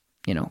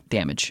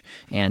 damage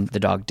and the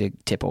dog to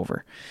tip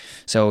over.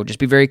 So just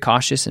be very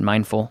cautious and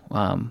mindful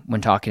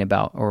when talking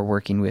about or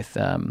working with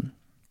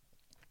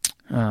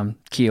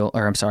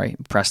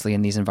Presley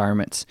in these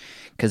environments,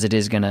 because it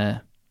is going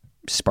to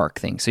spark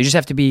things. So you just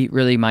have to be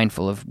really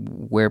mindful of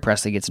where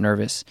Presley gets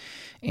nervous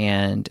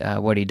and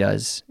what he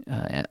does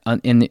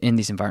in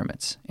these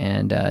environments,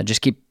 and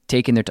just keep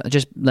taking their time.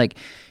 Just like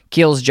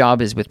Keel's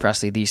job is with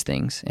Presley these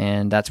things,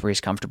 and that's where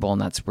he's comfortable,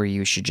 and that's where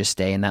you should just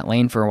stay in that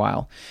lane for a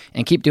while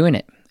and keep doing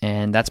it.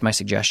 And that's my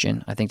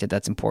suggestion. I think that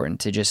that's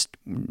important, to just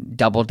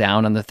double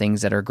down on the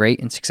things that are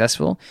great and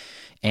successful,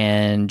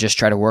 and just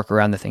try to work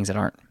around the things that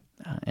aren't.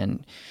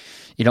 And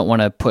you don't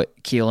want to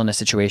put Keel in a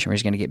situation where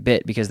he's going to get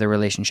bit, because their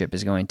relationship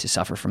is going to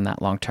suffer from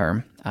that long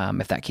term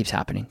if that keeps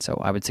happening. So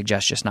I would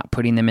suggest just not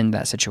putting them in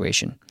that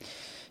situation,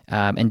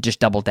 and just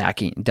double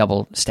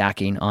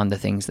stacking on the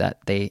things that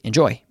they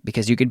enjoy,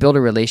 because you could build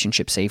a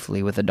relationship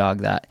safely with a dog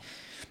that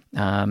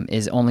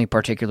is only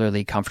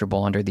particularly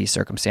comfortable under these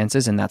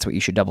circumstances, and that's what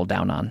you should double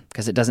down on,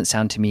 because it doesn't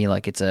sound to me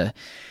like it's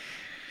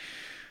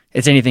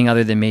anything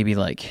other than maybe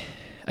like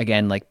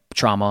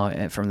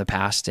trauma from the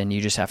past, and you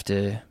just have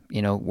to,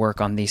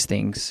 work on these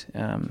things,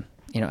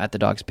 at the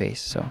dog's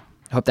pace. So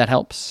I hope that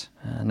helps.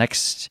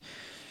 Next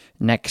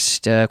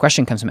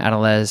question comes from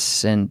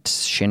Adolescent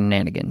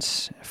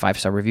Shenanigans.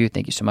 5-star review.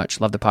 Thank you so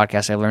much. Love the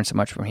podcast. I learned so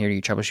much from hearing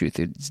you troubleshoot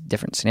through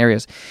different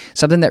scenarios.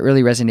 Something that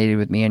really resonated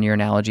with me in your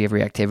analogy of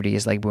reactivity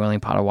is like boiling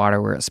pot of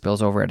water where it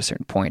spills over at a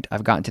certain point.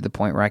 I've gotten to the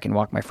point where I can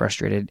walk my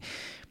frustrated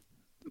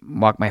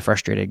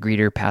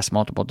greeter past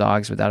multiple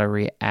dogs without a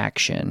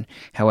reaction.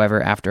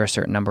 However, after a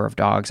certain number of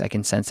dogs, I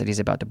can sense that he's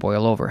about to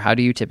boil over. How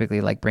do you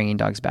typically like bringing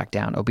dogs back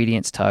down?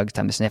 Obedience, tugs,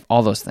 time to sniff,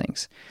 all those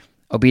things.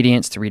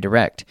 Obedience to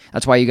redirect.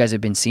 That's why you guys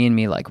have been seeing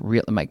me like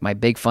my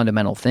big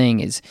fundamental thing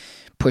is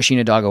pushing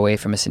a dog away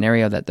from a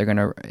scenario that they're going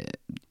to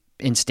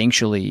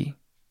instinctually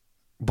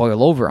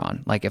boil over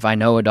on. Like if I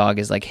know a dog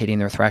is like hitting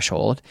their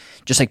threshold,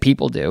 just like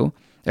people do,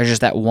 there's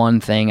just that one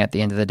thing at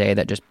the end of the day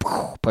that just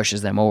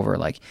pushes them over.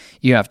 Like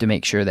you have to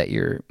make sure that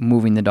you're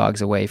moving the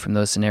dogs away from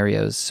those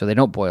scenarios so they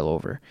don't boil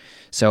over.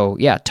 So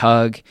yeah,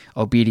 tug,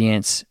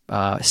 obedience,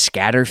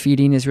 scatter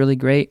feeding is really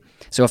great.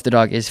 So if the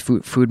dog is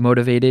food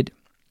motivated,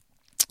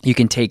 you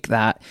can take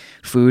that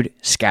food,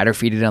 scatter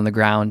feed it on the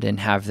ground, and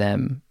have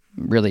them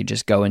really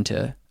just go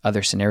into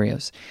other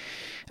scenarios.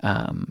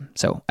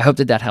 So I hope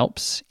that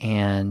helps.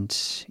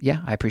 And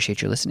yeah, I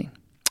appreciate you listening.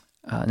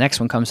 Next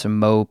one comes from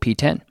Mo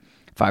P10.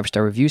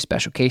 5-star review,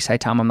 special case. Hi,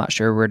 Tom. I'm not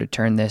sure where to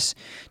turn in this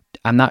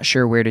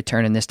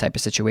type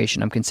of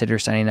situation. I'm considering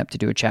signing up to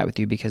do a chat with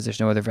you because there's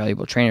no other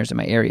valuable trainers in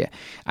my area.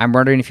 I'm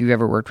wondering if you've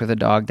ever worked with a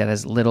dog that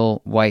has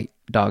little white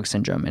dog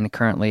syndrome and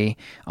currently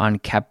on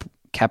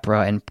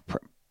Keppra and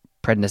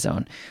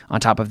prednisone. On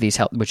top of these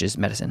which is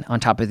medicine. On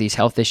top of these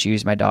health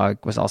issues, my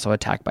dog was also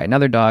attacked by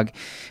another dog.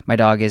 My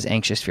dog is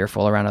anxious,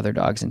 fearful around other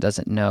dogs, and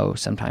doesn't know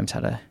sometimes how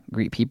to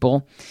greet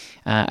people.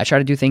 I try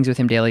to do things with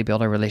him daily,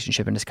 build our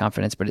relationship and his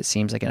confidence, but it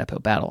seems like an uphill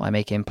battle. I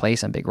make him play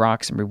some big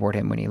rocks and reward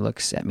him when he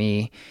looks at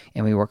me,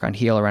 and we work on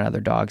heel around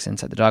other dogs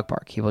inside the dog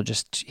park. He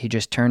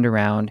just turned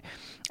around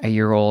a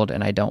year old,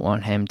 and I don't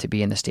want him to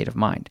be in the state of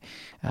mind.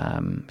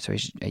 So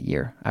he's a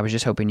year. I was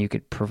just hoping you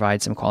could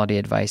provide some quality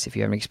advice if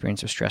you have an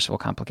experience with stressful,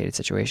 complicated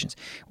situations.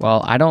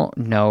 Well, I don't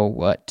know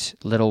what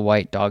little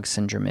white dog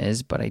syndrome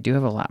is, but I do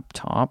have a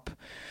laptop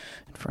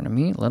in front of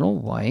me. Little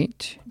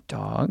white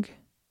dog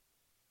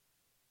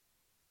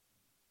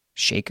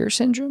shaker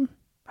syndrome?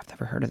 I've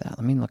never heard of that.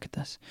 Let me look at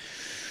this.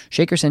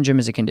 Shaker syndrome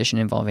is a condition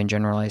involving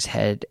generalized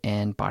head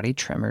and body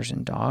tremors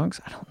in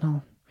dogs. I don't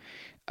know.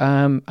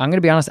 I'm going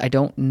to be honest, I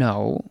don't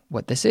know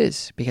what this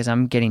is because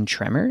I'm getting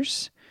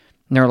tremors.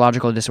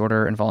 Neurological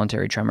disorder,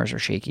 involuntary tremors, or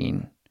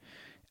shaking.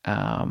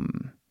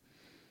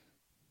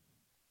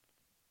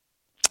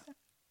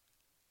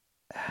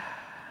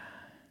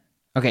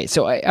 Okay,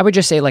 so I would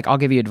just say, like, I'll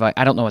give you advice.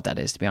 I don't know what that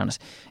is, to be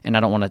honest, and I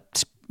don't want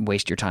to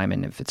waste your time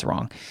and if it's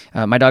wrong.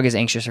 My dog is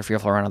anxious or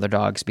fearful around other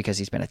dogs because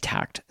he's been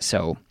attacked.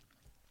 So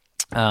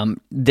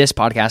this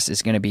podcast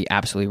is going to be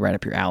absolutely right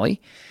up your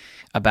alley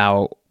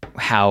about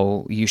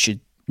how you should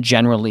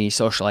generally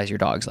socialize your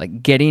dogs.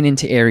 Like getting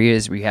into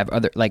areas where you have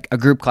like a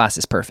group class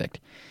is perfect.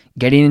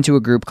 Getting into a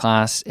group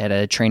class at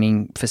a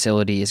training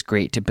facility is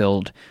great to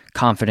build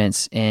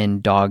confidence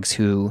in dogs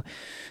who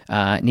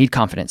need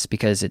confidence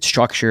because it's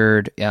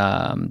structured.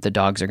 The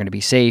dogs are going to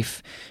be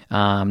safe.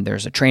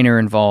 There's a trainer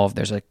involved.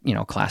 There's a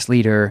class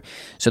leader.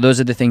 So those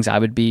are the things I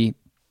would be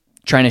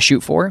trying to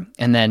shoot for.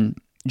 And then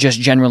just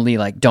generally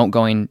like not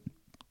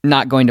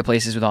going to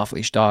places with off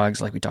leash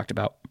dogs, like we talked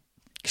about.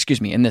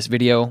 In this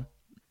video.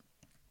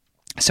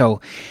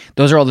 So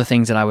those are all the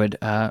things that I would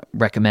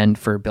recommend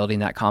for building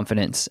that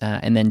confidence,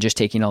 and then just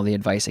taking all the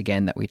advice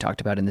again that we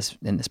talked about in this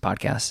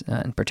podcast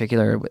in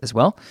particular as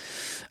well.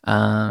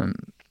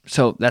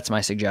 So that's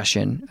my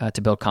suggestion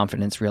to build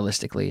confidence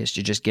realistically, is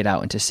to just get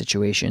out into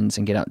situations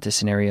and get out into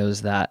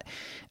scenarios that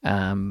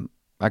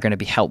are going to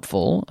be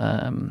helpful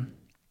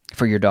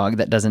for your dog,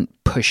 that doesn't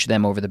push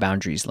them over the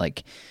boundaries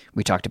like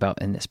we talked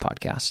about in this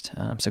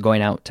podcast. So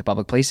going out to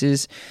public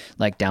places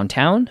like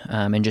downtown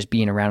and just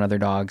being around other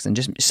dogs and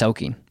just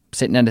soaking,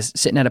 sitting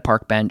at a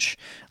park bench,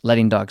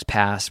 letting dogs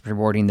pass,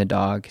 rewarding the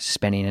dog,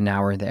 spending an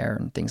hour there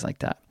and things like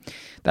that.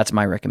 That's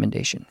my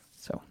recommendation.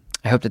 So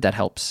I hope that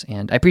helps.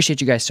 And I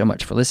appreciate you guys so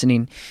much for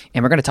listening.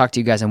 And we're going to talk to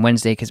you guys on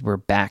Wednesday because we're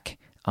back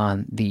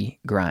on the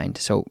grind.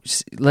 So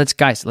let's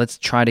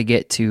try to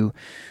get to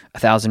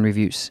 1,000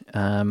 reviews.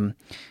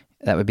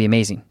 That would be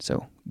amazing.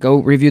 So go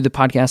review the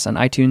podcast on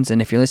iTunes.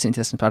 And if you're listening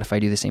to this on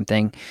Spotify, do the same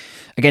thing.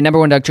 Again,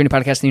 #1 dog training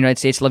podcast in the United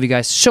States. Love you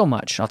guys so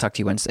much. I'll talk to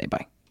you Wednesday.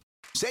 Bye.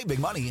 Save big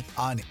money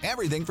on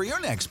everything for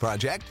your next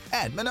project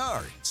at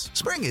Menards.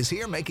 Spring is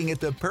here, making it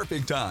the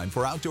perfect time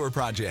for outdoor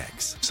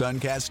projects.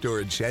 Suncast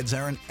storage sheds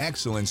are an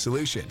excellent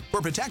solution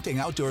for protecting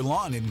outdoor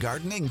lawn and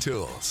gardening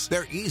tools.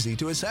 They're easy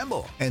to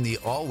assemble, and the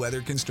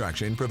all-weather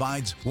construction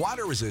provides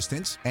water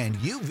resistance and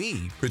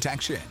UV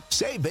protection.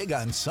 Save big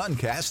on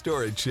Suncast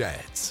storage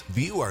sheds.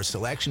 View our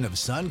selection of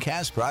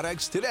Suncast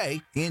products today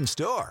in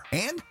store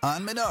and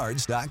on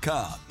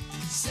Menards.com.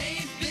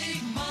 Save big.